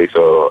Cincinnati,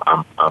 so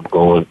I'm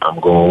going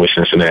with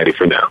Cincinnati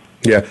for now.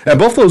 Yeah, and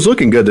Buffalo's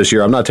looking good this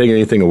year. I'm not taking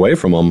anything away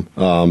from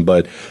them,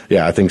 but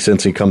yeah, I think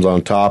Cincy comes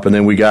on top, and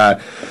then we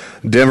got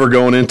Denver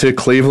going into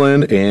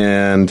Cleveland,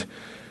 and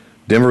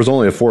Denver's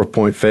only a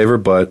 4-point favorite,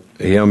 but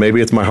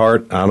maybe it's my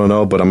heart. I don't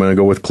know, but I'm going to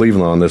go with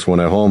Cleveland on this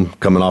one at home,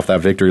 coming off that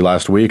victory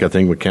last week. I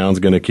think McCown's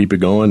going to keep it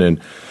going, and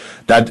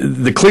that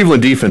the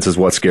Cleveland defense is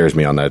what scares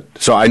me on that.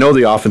 So I know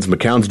the offense,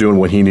 McCown's doing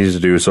what he needs to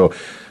do. So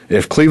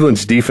if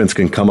Cleveland's defense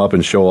can come up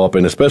and show up,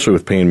 and especially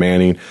with Peyton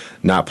Manning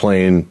not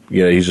playing,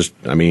 he's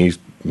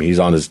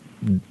on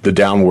the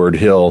downward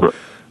hill.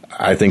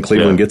 I think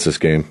Cleveland gets this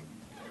game.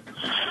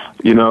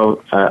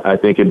 I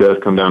think it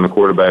does come down to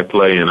quarterback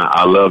play, and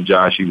I love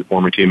Josh. He's a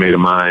former teammate of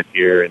mine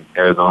here in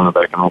Arizona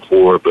back in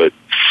 2004. But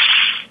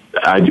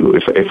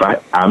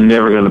I'm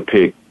never going to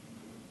pick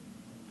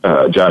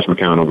Josh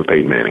McCown over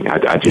Peyton Manning.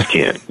 I just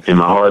can't. In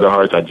my heart of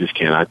hearts, I just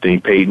can't. I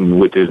think Peyton,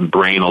 with his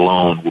brain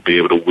alone, will be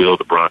able to will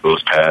the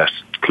Broncos past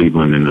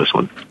Cleveland in this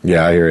one.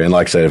 Yeah, I hear you. And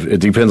like I said,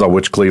 it depends on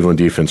which Cleveland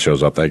defense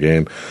shows up that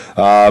game.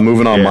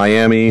 Moving on,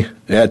 Miami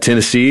at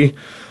Tennessee.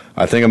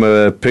 I think I'm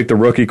going to pick the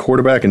rookie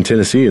quarterback in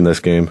Tennessee in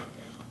this game.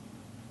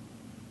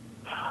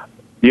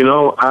 I'm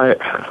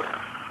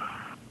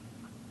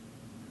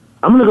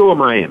going to go with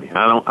Miami.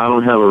 I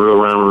don't have a real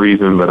rhyme or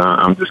reason, but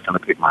I'm just going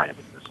to pick Miami.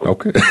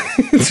 Okay.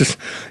 You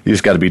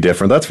just got to be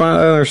different. That's fine.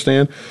 I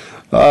understand.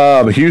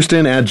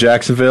 Houston at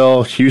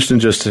Jacksonville. Houston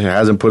just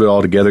hasn't put it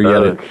all together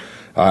yet.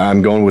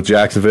 I'm going with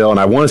Jacksonville, and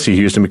I want to see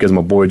Houston because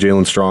my boy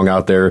Jalen Strong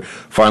out there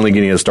finally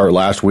getting a start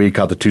last week,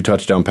 caught the 2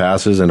 touchdown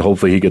passes, and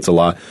hopefully he gets a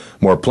lot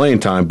more playing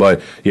time.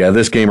 But, yeah,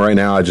 this game right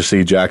now, I just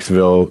see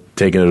Jacksonville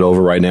taking it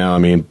over right now. I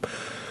mean,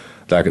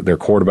 their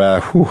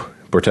quarterback,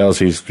 Bortles,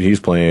 he's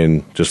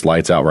playing just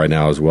lights out right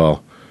now as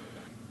well.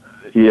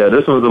 Yeah,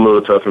 this one's a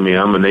little tough for me.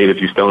 I'm a native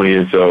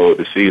Houstonian, so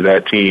to see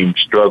that team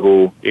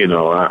struggle,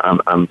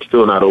 I'm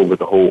still not over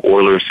the whole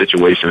Oilers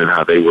situation and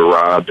how they were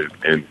robbed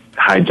and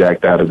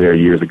hijacked out of there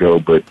years ago,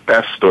 but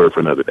that's a story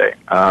for another day.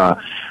 I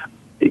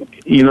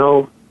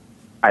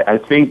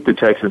think the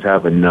Texans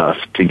have enough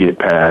to get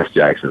past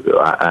Jacksonville.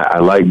 I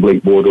like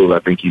Blake Bortles. I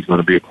think he's going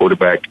to be a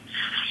quarterback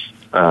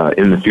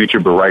in the future,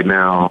 but right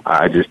now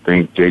I just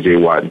think J.J.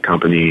 Watt and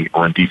company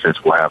on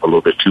defense will have a little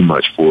bit too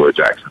much for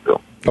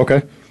Jacksonville.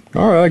 Okay.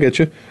 All right, I get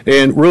you.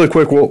 And really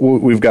quick,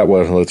 we've got,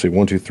 let's see,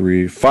 1, 2,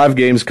 3, 5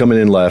 games coming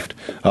in left.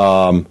 But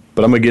I'm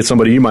going to get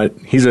somebody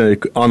he's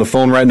on the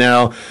phone right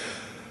now.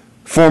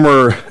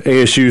 Former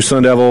ASU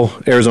Sun Devil,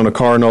 Arizona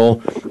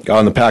Cardinal,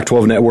 on the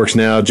Pac-12 networks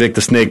now. Jake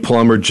the Snake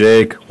Plumber.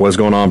 Jake, what's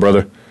going on,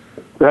 brother?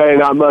 Hey,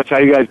 not much. How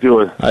you guys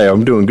doing? Hey,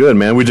 I'm doing good,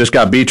 man. We just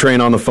got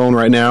B-Train on the phone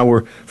right now.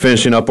 We're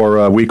finishing up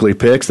our weekly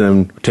picks,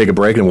 then take a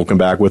break, and we'll come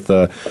back with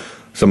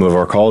some of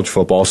our college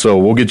football. So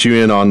we'll get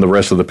you in on the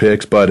rest of the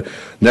picks. But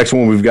next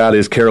one we've got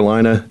is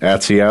Carolina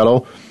at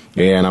Seattle.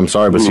 And I'm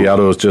sorry, but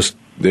Seattle is just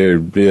they're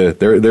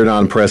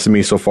not impressing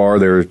me so far.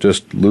 They're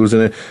just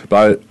losing it.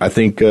 But I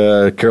think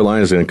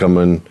Carolina's going to come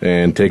in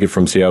and take it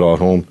from Seattle at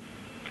home.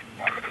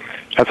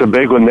 That's a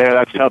big one there.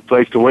 That's a tough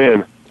place to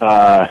win,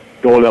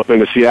 going up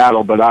into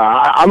Seattle. But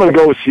I'm going to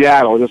go with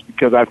Seattle just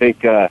because I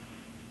think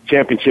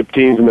championship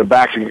teams and their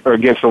backs are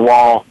against the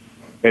wall.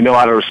 They know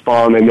how to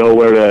respond. They know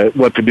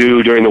what to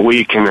do during the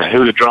week and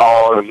who to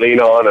draw on and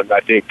lean on. And I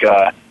think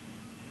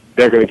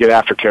they're going to get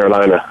after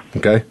Carolina.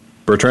 Okay.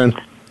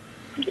 Bertrand?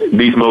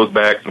 Beast Mo's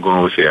back. I'm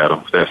going with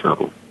Seattle. That's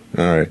simple.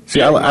 All right.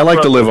 See, I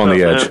like to live on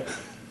the edge.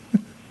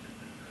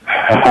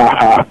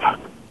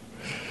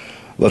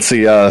 Let's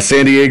see.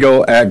 San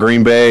Diego at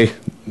Green Bay.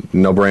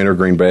 No-brainer,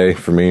 Green Bay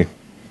for me.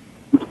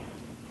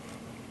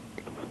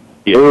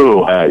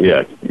 Yeah.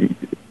 Yeah.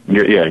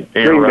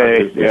 Green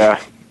Bay,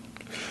 yeah.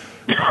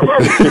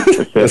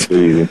 That's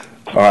easy.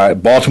 All right,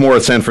 Baltimore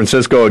at San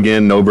Francisco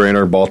again. No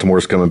brainer.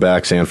 Baltimore's coming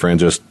back. San Fran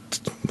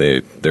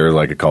they're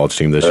like a college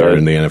team this year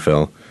in the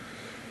NFL.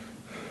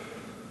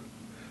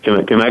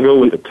 Can I go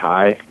with a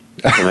tie?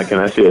 Can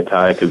I say a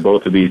tie? Because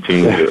both of these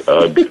teams are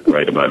Uggs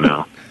right about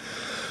now.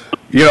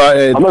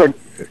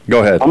 Go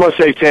ahead. I'm going to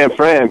say San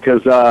Fran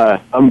because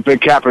I'm a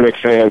big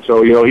Kaepernick fan.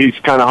 So he's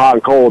kind of hot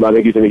and cold. I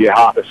think he's going to get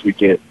hot this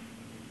weekend.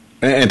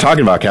 And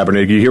talking about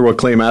Kaepernick, you hear what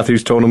Clay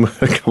Matthews told him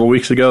a couple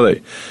weeks ago?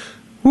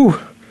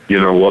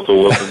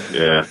 Russell Wilson.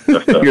 Yeah,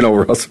 that's tough.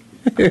 Russell.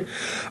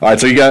 All right,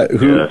 so you got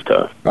who? Yeah, that's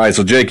tough. All right,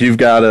 so Jake, you've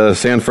got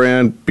San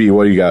Fran. B,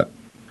 what do you got?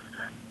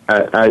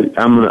 I'm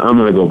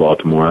gonna go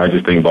Baltimore. I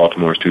just think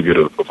Baltimore is too good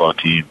of a football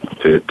team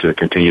to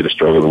continue to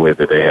struggle the way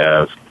that they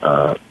have.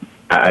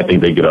 I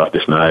think they get off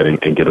this night and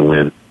get a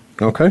win.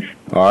 Okay.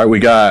 All right, we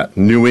got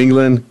New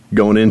England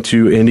going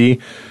into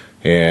Indy,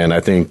 and I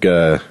think.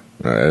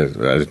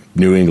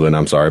 New England,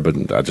 I'm sorry, but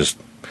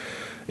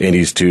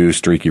Indy's too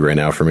streaky right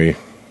now for me.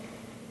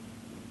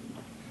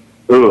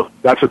 Ooh,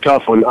 that's a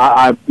tough one.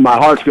 My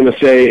heart's going to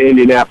say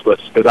Indianapolis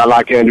because I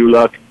like Andrew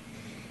Luck,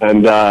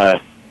 and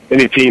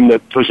any team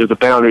that pushes the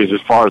boundaries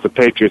as far as the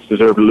Patriots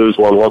deserve to lose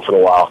one once in a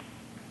while.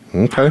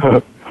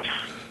 Okay.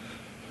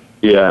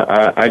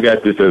 Yeah, I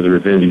got this as a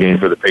revenge game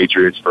for the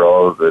Patriots for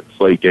all of the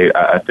Deflategate.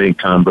 I think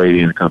Tom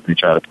Brady and the company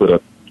try to put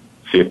up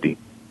 50.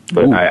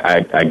 But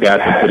I got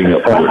them putting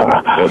up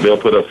 40. They'll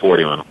put up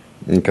 40 on them.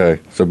 Okay,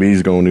 so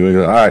B's going New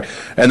England. All right,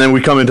 and then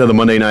we come into the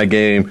Monday night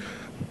game.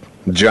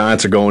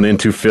 Giants are going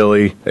into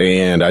Philly,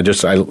 and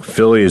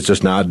Philly is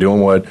just not doing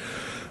what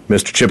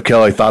Mr. Chip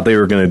Kelly thought they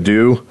were going to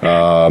do.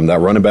 That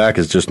running back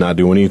is just not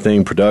doing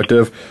anything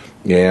productive,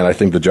 and I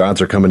think the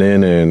Giants are coming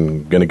in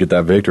and going to get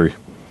that victory.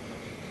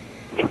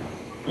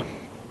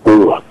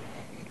 Ooh.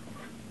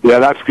 Yeah,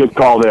 that's a good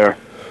call there.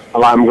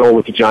 I'm going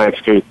with the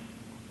Giants, too.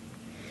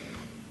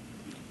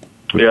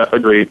 Yeah,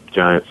 agreed.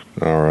 Giants.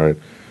 All right.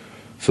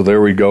 So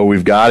there we go.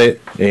 We've got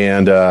it.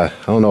 And I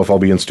don't know if I'll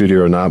be in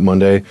studio or not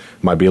Monday.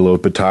 Might be a little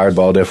bit tired,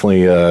 but I'll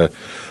definitely let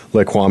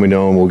Kwamie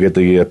know, and we'll get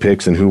the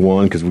picks and who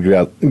won because we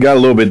got a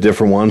little bit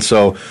different ones.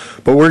 So,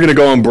 but we're going to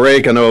go on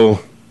break. I know,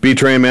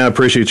 B-Train, man, I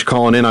appreciate you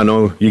calling in. I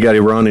know you got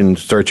to run and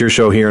start your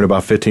show here in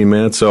about 15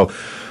 minutes. So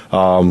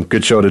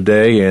good show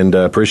today, and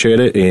appreciate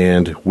it.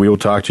 And we will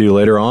talk to you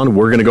later on.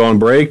 We're going to go on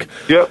break.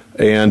 Yep.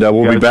 And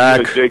we'll be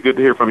back. Jay, good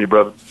to hear from you,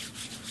 brother.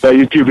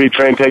 You too,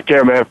 B-Train. Take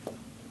care, man.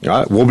 All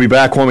right, we'll be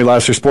back. Kwamie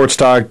Lassiter Sports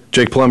Talk.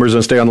 Jake Plummer's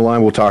going to stay on the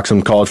line. We'll talk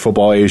some college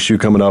football, ASU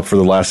coming up for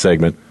the last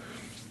segment.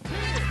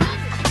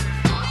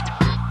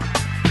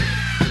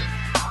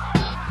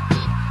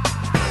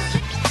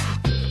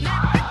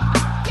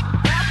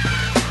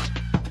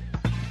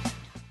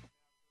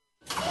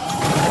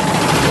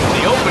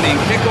 The opening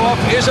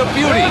kickoff is a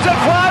beauty. There's a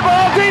fly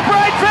ball deep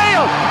right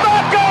field.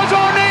 Back goes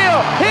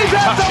O'Neal. He's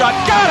at the shot.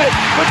 Got it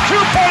with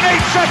 2.8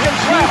 seconds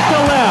left. to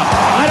left.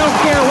 I don't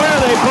care where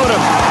they put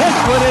him. This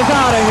one is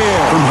out of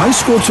here. From high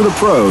school to the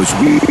pros,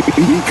 we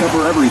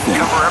cover everything.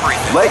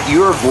 Let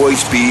your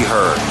voice be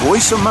heard.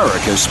 Voice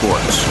America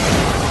Sports.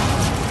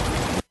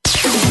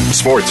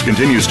 Sports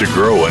continues to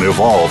grow and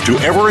evolve to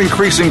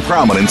ever-increasing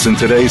prominence in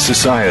today's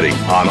society.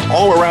 On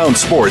All Around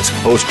Sports,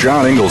 host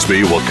John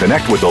Inglesby will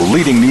connect with the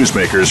leading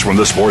newsmakers from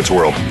the sports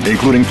world,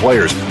 including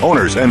players,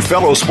 owners, and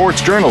fellow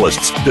sports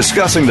journalists,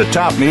 discussing the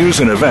top news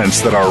and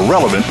events that are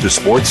relevant to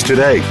sports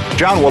today.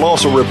 John will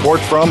also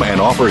report from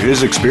and offer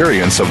his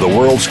experience of the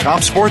world's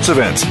top sports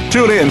events.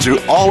 Tune in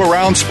to All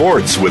Around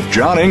Sports with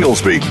John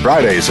Inglesby,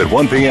 Fridays at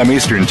 1 p.m.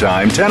 Eastern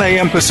Time, 10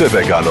 a.m.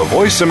 Pacific on the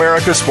Voice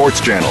America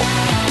Sports Channel.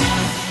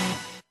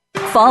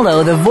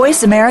 Follow the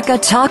Voice America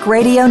Talk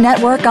Radio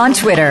Network on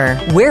Twitter.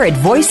 We're at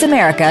Voice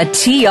America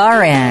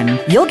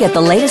TRN. You'll get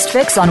the latest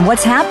fix on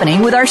what's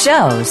happening with our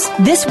shows,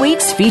 this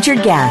week's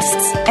featured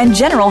guests, and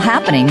general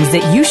happenings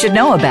that you should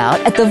know about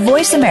at the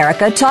Voice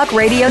America Talk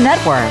Radio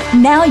Network.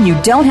 Now you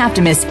don't have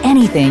to miss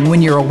anything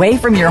when you're away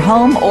from your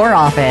home or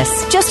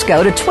office. Just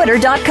go to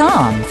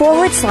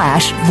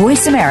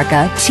twitter.com/Voice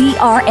America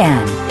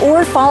TRN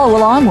or follow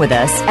along with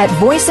us at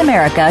Voice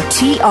America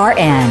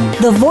TRN,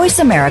 the Voice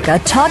America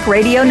Talk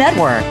Radio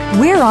Network.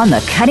 We're on the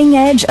cutting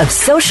edge of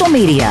social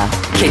media.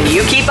 Can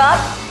you keep up?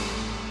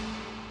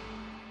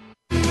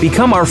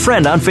 Become our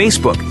friend on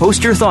Facebook.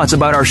 Post your thoughts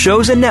about our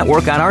shows and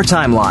network on our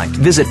timeline.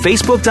 Visit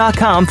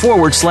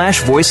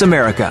Facebook.com/Voice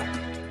America.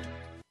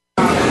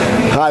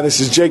 Hi,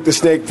 this is Jake the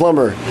Snake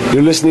Plumber.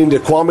 You're listening to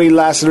Kwamie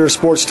Lassiter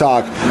Sports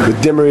Talk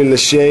with Demery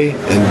Lachey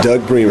and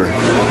Doug Bremer.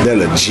 They're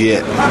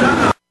legit.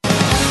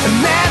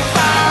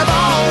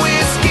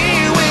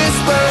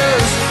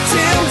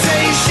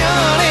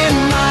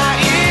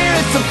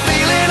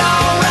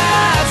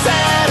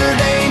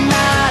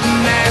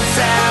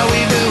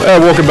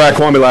 Welcome back,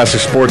 Kwamie Lassiter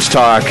Sports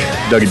Talk.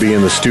 Dougie B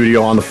in the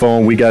studio. On the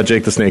phone, we got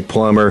Jake the Snake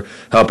Plumber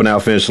helping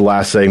out finish the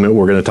last segment.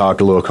 We're going to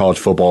talk a little college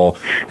football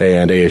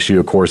and ASU.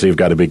 Of course, they've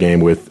got a big game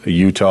with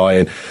Utah.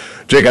 And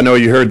Jake, I know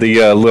you heard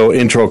the little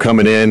intro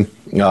coming in.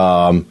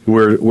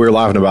 We're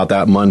laughing about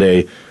that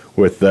Monday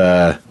with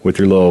your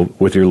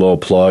little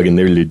plug, and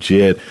they're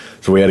legit.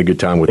 So we had a good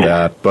time with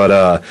that.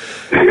 But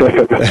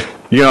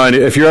and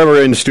if you're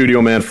ever in the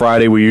studio, man,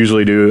 Friday we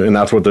usually do, and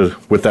that's what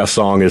that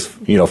song is.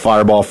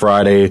 Fireball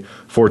Friday.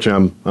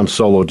 Fortunately, I'm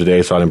solo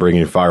today, so I didn't bring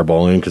any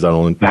Fireball in because I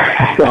don't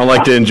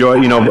like to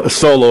enjoy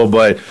solo,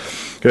 but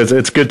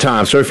it's good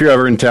time. So if you're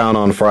ever in town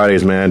on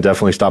Fridays, man,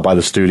 definitely stop by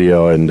the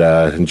studio and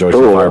enjoy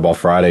some Fireball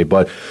Friday.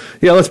 But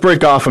yeah, let's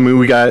break off. I mean,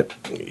 we'll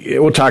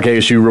talk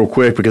ASU real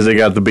quick because they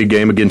got the big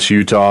game against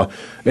Utah,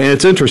 and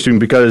it's interesting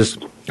because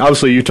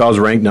obviously Utah's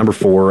ranked number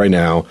 4 right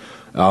now.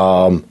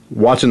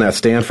 Watching that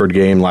Stanford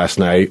game last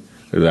night,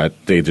 that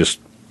they just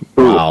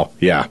wow,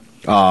 yeah.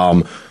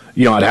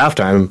 At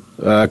halftime,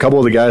 a couple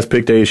of the guys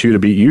picked ASU to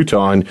beat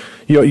Utah, and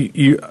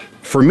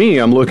for me,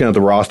 I'm looking at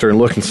the roster and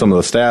looking at some of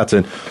the stats,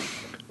 and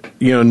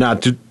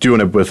not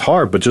doing it with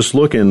heart, but just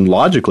looking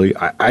logically,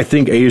 I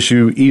think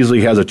ASU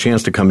easily has a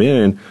chance to come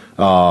in.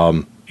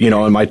 And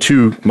my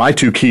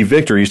two key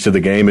victories to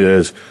the game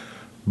is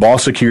ball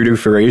security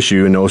for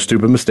ASU and no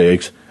stupid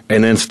mistakes,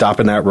 and then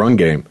stopping that run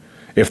game.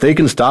 If they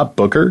can stop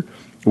Booker,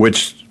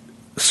 which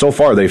so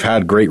far they've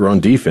had great run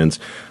defense,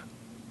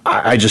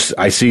 I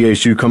see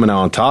ASU coming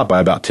out on top by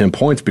about 10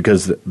 points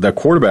because the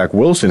quarterback,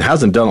 Wilson,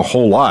 hasn't done a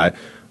whole lot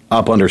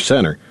up under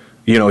center.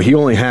 He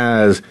only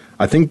has,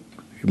 I think,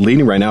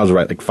 leading right now is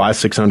right like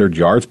 500-600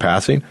 yards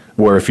passing,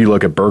 where if you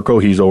look at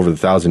Burko, he's over the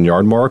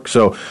 1,000-yard mark.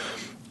 So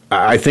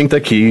I think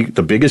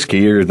the biggest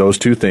key are those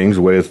two things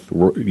with,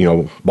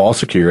 ball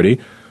security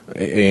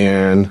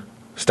and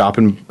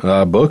stopping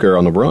Booker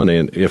on the run.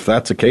 And if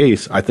that's the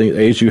case, I think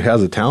ASU has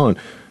the talent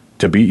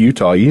to beat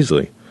Utah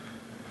easily.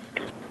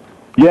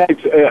 Yeah,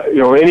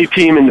 any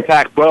team in the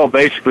Pac-12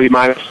 basically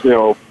minus,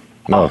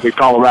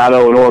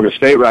 Colorado and Oregon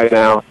State right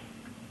now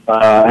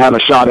have a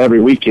shot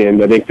every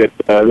weekend. I think that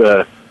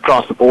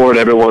across the board,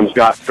 everyone's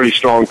got pretty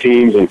strong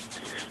teams. And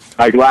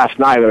like last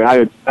night,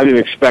 I didn't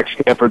expect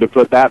Stanford to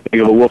put that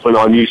big of a whooping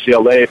on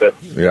UCLA, but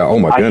yeah, oh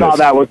my goodness. I saw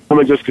that one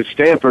coming just because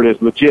Stanford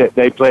is legit.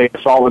 They play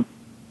a solid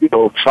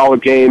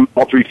game,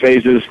 all three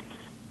phases.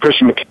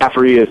 Christian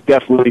McCaffrey is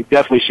definitely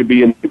should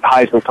be in the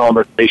Heisman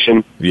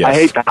conversation. Yes. I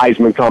hate the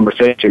Heisman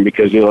conversation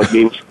because it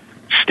means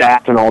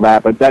stats and all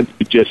that, but that's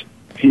just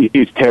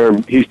he's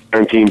tearing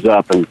teams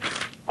up, and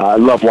I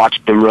love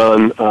watching him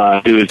run.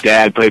 His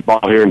dad played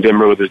ball here in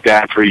Denver with his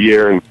dad for a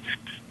year, and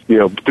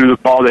threw the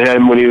ball to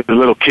him when he was a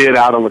little kid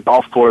out on the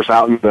golf course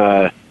out in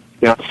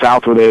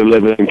south where they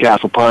live in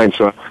Castle Pine.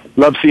 So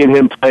love seeing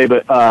him play.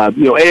 But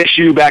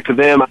ASU, back to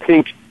them, I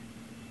think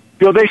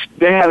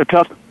they had a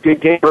tough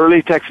game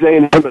early, Texas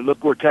A&M, but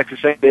look where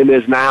Texas A&M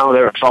is now.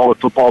 They're a solid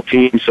football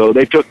team, so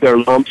they took their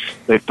lumps.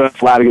 They fell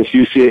flat against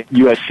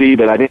USC,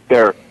 but I think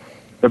they're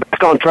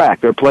back on track.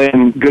 They're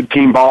playing good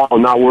team ball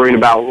and not worrying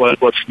about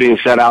what's being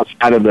said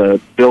outside of the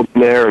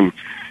building there. And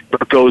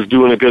Burko's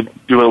doing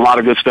a lot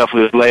of good stuff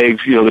with his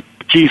legs. The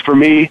keys for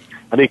me,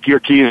 I think your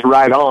key is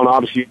right on.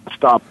 Obviously, you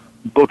stop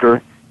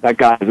Booker. That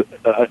guy's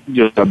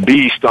just a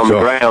beast on the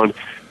ground.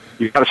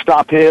 You got to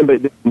stop him,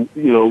 but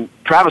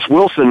Travis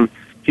Wilson,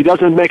 he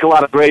doesn't make a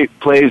lot of great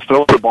plays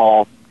throwing the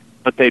ball,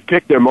 but they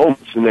pick their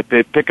moments, and if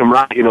they pick him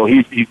right,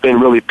 he's been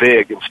really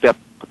big and stepped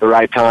at the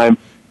right time.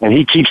 and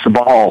he keeps the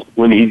ball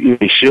when he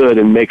should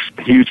and makes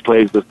huge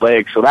plays with his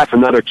legs. So that's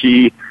another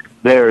key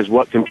there is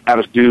what can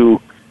Travis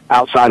do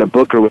outside of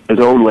Booker with his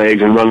own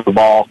legs and run the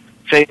ball.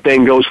 Same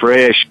thing goes for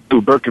ASU.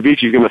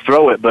 Berkovici's going to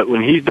throw it, but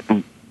when he's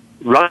been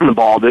running the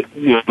ball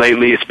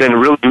lately, it's been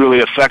really, really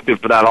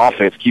effective for that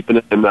offense, keeping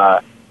it in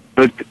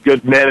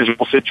good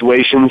manageable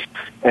situations.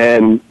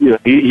 And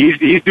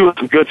he's doing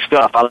some good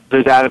stuff. I love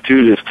his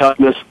attitude, his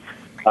toughness.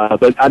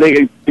 But I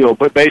think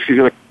but basically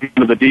going to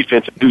come to the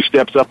defense who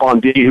steps up on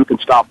D, who can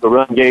stop the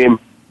run game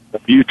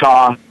of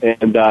Utah,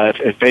 and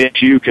if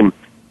ASU can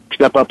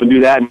step up and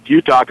do that, and if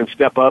Utah can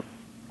step up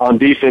on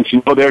defense,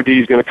 their D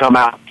is going to come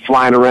out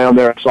flying around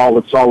there,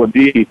 solid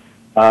D.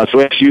 So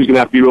ASU is going to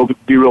have to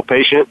be real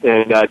patient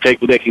and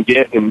take what they can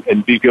get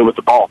and be good with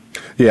the ball.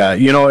 Yeah,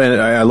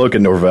 and I look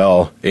at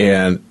Norvell,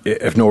 and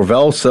if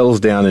Norvell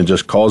settles down and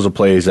just calls the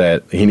plays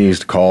that he needs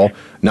to call,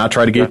 not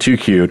try to get too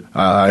cute,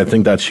 I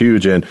think that's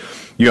huge. And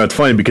it's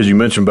funny because you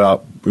mentioned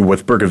about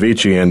with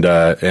Berkovici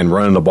and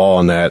running the ball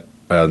on that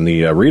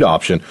the read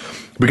option,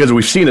 because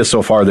we've seen it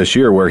so far this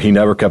year where he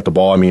never kept the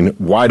ball. I mean,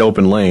 wide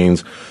open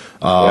lanes,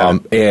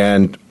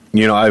 and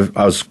I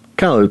was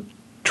kind of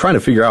trying to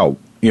figure out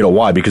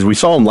why, because we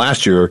saw him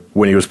last year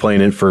when he was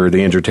playing in for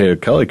the injured Taylor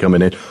Kelly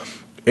coming in,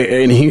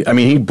 and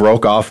he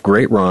broke off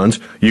great runs.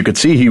 You could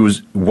see he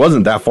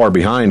wasn't that far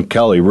behind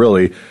Kelly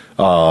really,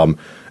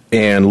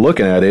 and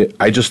looking at it,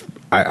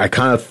 I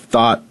kind of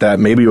thought that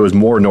maybe it was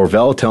more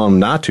Norvell telling him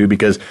not to,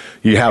 because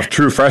you have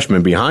true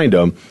freshmen behind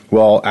him.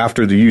 Well,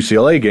 after the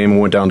UCLA game, I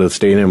went down to the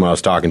stadium. I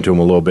was talking to him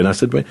a little bit, and I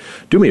said,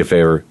 do me a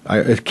favor.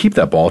 Keep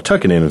that ball,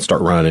 tuck it in, and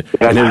start running.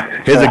 And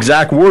his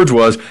exact words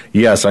was,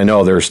 yes, I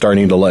know, they're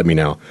starting to let me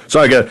now. So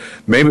I guess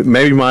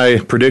maybe my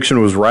prediction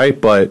was right,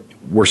 but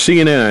we're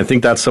seeing it, and I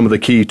think that's some of the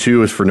key,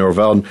 too, is for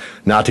Norvell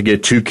not to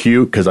get too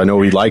cute, because I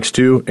know he likes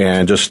to,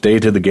 and just stay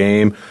to the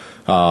game.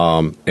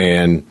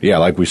 And yeah,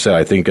 like we said,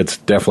 I think it's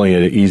definitely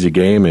an easy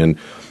game, and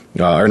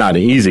or not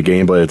an easy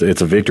game, but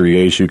it's a victory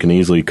ASU can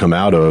easily come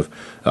out of.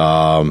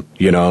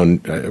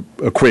 And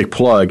a quick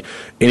plug: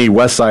 any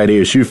Westside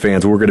ASU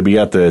fans, we're going to be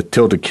at the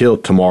Tilted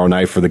Kilt tomorrow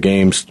night for the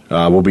games.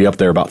 We'll be up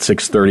there about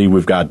 6:30.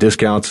 We've got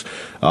discounts. It's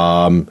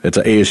an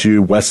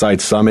ASU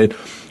Westside Summit.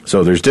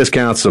 So there's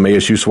discounts, some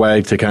ASU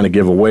swag to kind of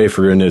give away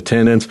for in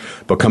attendance.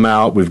 But come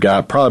out. We've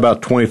got probably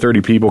about 20, 30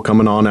 people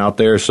coming on out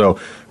there. So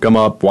come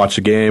up, watch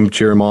the game,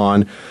 cheer them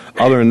on.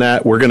 Other than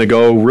that, we're going to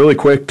go really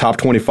quick, top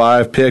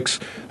 25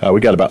 picks.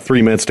 We got about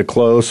 3 minutes to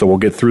close, so we'll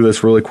get through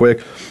this really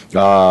quick.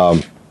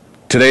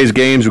 Today's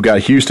games, we've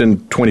got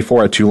Houston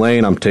 24 at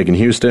Tulane. I'm taking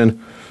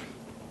Houston.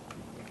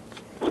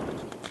 I'm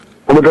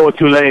going to go with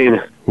Tulane.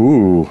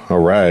 Ooh, all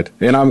right.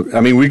 And I'm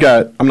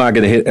not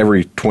going to hit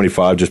every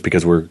 25 just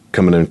because we're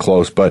coming in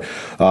close, but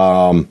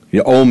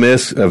Ole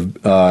Miss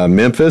of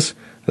Memphis.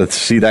 Let's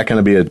see that kind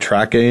of be a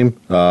track game.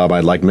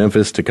 I'd like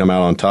Memphis to come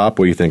out on top.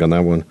 What do you think on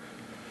that one?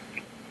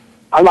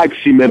 I'd like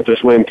to see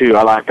Memphis win, too.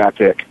 I like that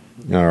pick.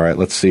 All right,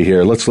 let's see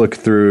here. Let's look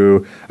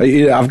through.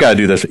 I've got to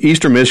do this.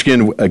 Eastern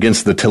Michigan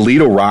against the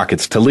Toledo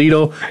Rockets.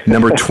 Toledo,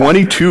 number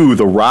 22,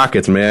 the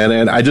Rockets, man.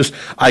 And I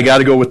got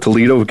to go with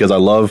Toledo because I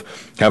love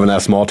having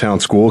that small town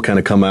school kind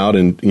of come out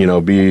and,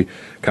 be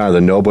kind of the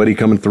nobody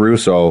coming through.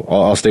 So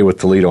I'll stay with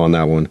Toledo on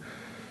that one.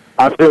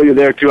 I feel you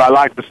there, too. I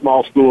like the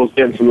small schools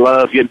getting some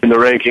love, getting in the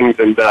rankings,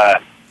 and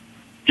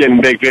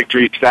getting big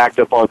victories stacked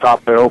up on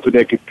top there. Hopefully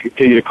they can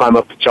continue to climb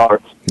up the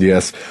charts.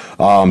 Yes.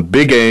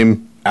 Big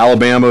game.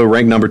 Alabama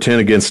ranked number 10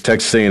 against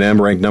Texas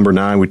A&M, ranked number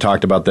 9. We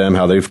talked about them,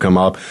 how they've come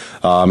up.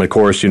 And of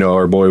course,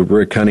 our boy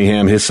Rick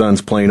Cunningham, his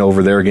son's playing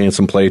over there, getting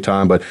some play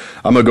time. But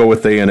I'm going to go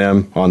with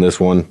A&M on this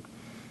one.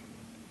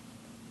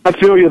 I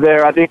feel you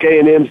there. I think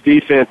A&M's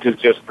defense is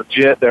just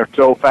legit. They're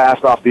so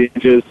fast off the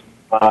edges.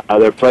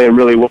 They're playing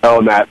really well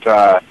in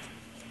that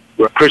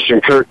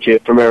Christian Kirk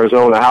kid from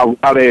Arizona. How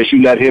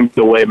ASU let him get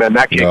away, man.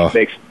 That kid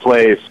makes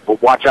plays.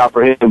 But watch out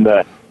for him,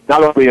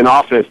 not only in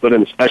offense, but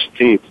in the special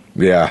teams.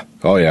 Yeah.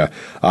 Oh, yeah.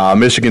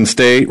 Michigan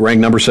State ranked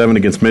number 7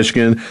 against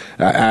Michigan.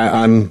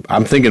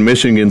 I'm thinking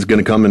Michigan's going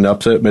to come and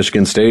upset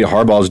Michigan State.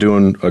 Harbaugh's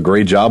doing a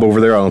great job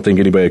over there. I don't think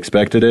anybody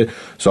expected it,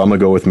 so I'm going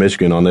to go with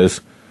Michigan on this.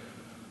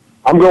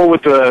 I'm going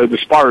with the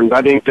Spartans.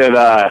 I think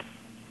that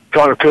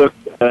Connor Cook,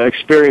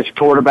 experienced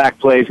quarterback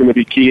play, is going to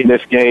be key in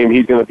this game.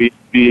 He's going to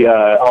be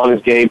on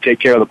his game, take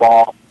care of the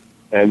ball,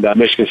 and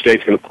Michigan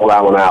State's going to pull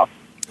that one out.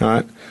 All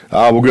right.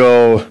 We'll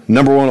go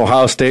number 1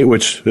 Ohio State,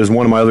 which is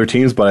one of my other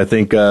teams, but I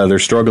think they're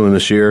struggling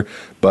this year.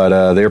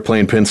 But they're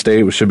playing Penn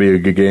State, which should be a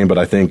good game. But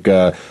I think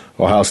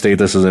Ohio State,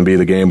 this is going to be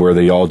the game where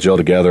they all gel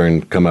together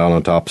and come out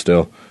on top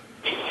still.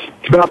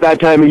 It's about that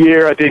time of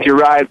year. I think you're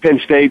right.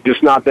 Penn State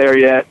just not there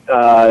yet.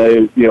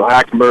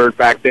 Hackenberg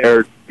back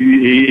there,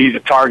 he's a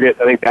target.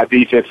 I think that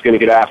defense is going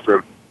to get after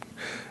him.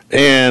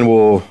 And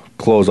we'll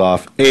close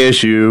off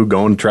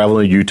ASU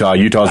traveling to Utah.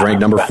 Utah's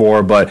ranked number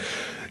 4, but.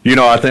 I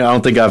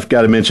don't think I've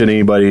got to mention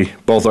anybody.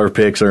 Both our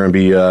picks are going to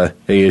be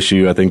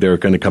ASU. I think they're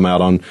going to come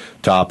out on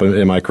top.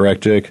 Am I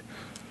correct, Jake?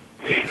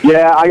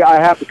 Yeah, I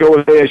have to go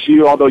with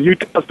ASU, although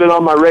Utah's been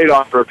on my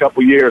radar for a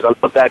couple years. I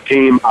love that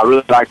team. I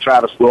really like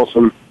Travis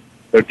Wilson.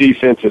 Their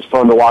defense is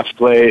fun to watch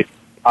play.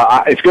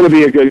 It's going to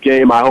be a good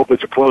game. I hope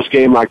it's a close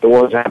game like the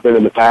ones that have been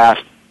in the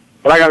past.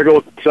 But I got to go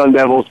with the Sun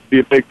Devils. Be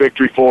a big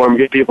victory for them.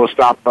 Get people to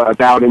stop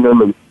doubting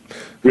them and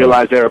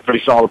realize they're a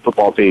pretty solid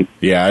football team.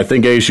 Yeah, I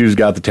think ASU's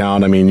got the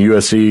talent. I mean,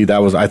 USC,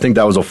 I think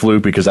that was a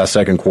fluke because that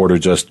second quarter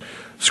just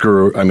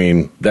I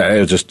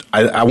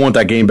want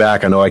that game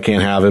back. I know I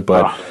can't have it,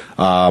 but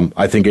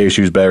I think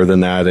ASU's better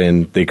than that,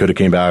 and they could have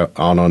came back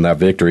on that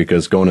victory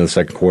because going into the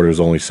second quarter was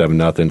only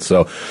 7-0.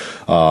 So,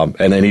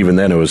 and then even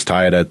then it was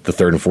tied at the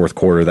third and fourth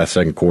quarter. That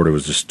second quarter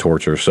was just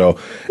torture. So,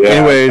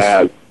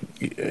 anyways,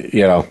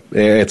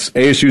 it's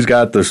ASU's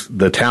got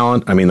the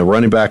talent. I mean, the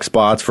running back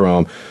spots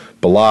from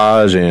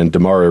Balaj and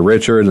Demario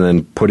Richard, and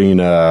then putting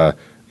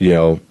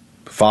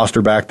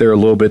Foster back there a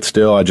little bit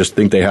still. I just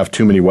think they have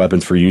too many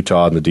weapons for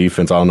Utah in the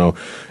defense. I don't know.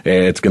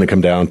 It's going to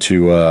come down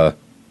to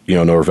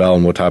Norvell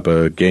and what type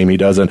of game he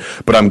does.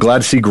 But I'm glad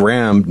to see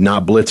Graham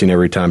not blitzing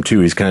every time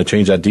too. He's kind of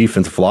changed that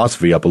defensive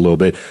philosophy up a little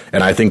bit,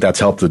 and I think that's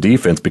helped the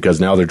defense because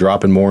now they're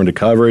dropping more into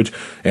coverage,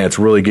 and it's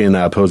really getting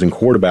that opposing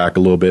quarterback a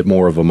little bit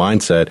more of a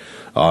mindset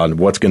on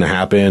what's going to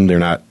happen.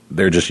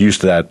 They're just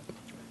used to that,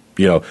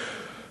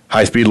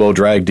 high-speed,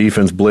 low-drag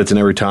defense blitzing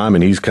every time,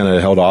 and he's kind of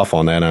held off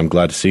on that, and I'm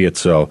glad to see it.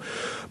 So,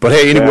 but,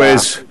 hey,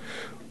 anyways,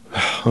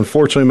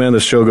 unfortunately, man,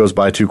 this show goes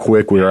by too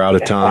quick. We are out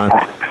of time.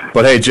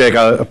 But, hey, Jake,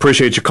 I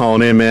appreciate you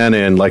calling in, man,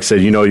 and like I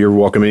said, you're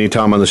welcome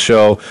anytime on the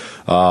show.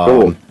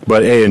 Cool.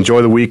 But, hey,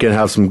 enjoy the weekend.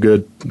 Have some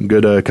good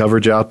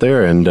coverage out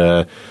there,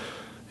 and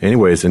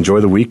anyways,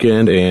 enjoy the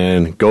weekend,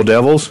 and go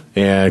Devils.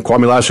 And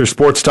Kwamie Lassiter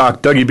Sports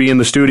Talk, Dougie B in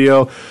the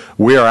studio.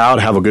 We are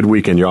out. Have a good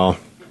weekend, y'all.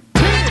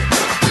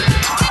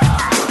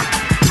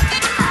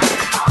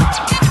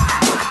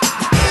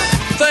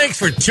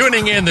 For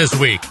tuning in this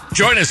week.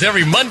 Join us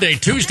every Monday,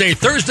 Tuesday,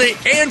 Thursday,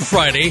 and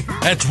Friday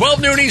at 12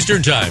 noon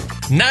Eastern Time,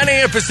 9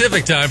 a.m.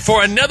 Pacific Time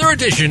for another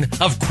edition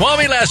of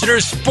Kwamie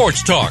Lassiter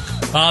Sports Talk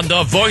on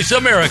the Voice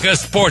America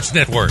Sports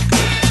Network.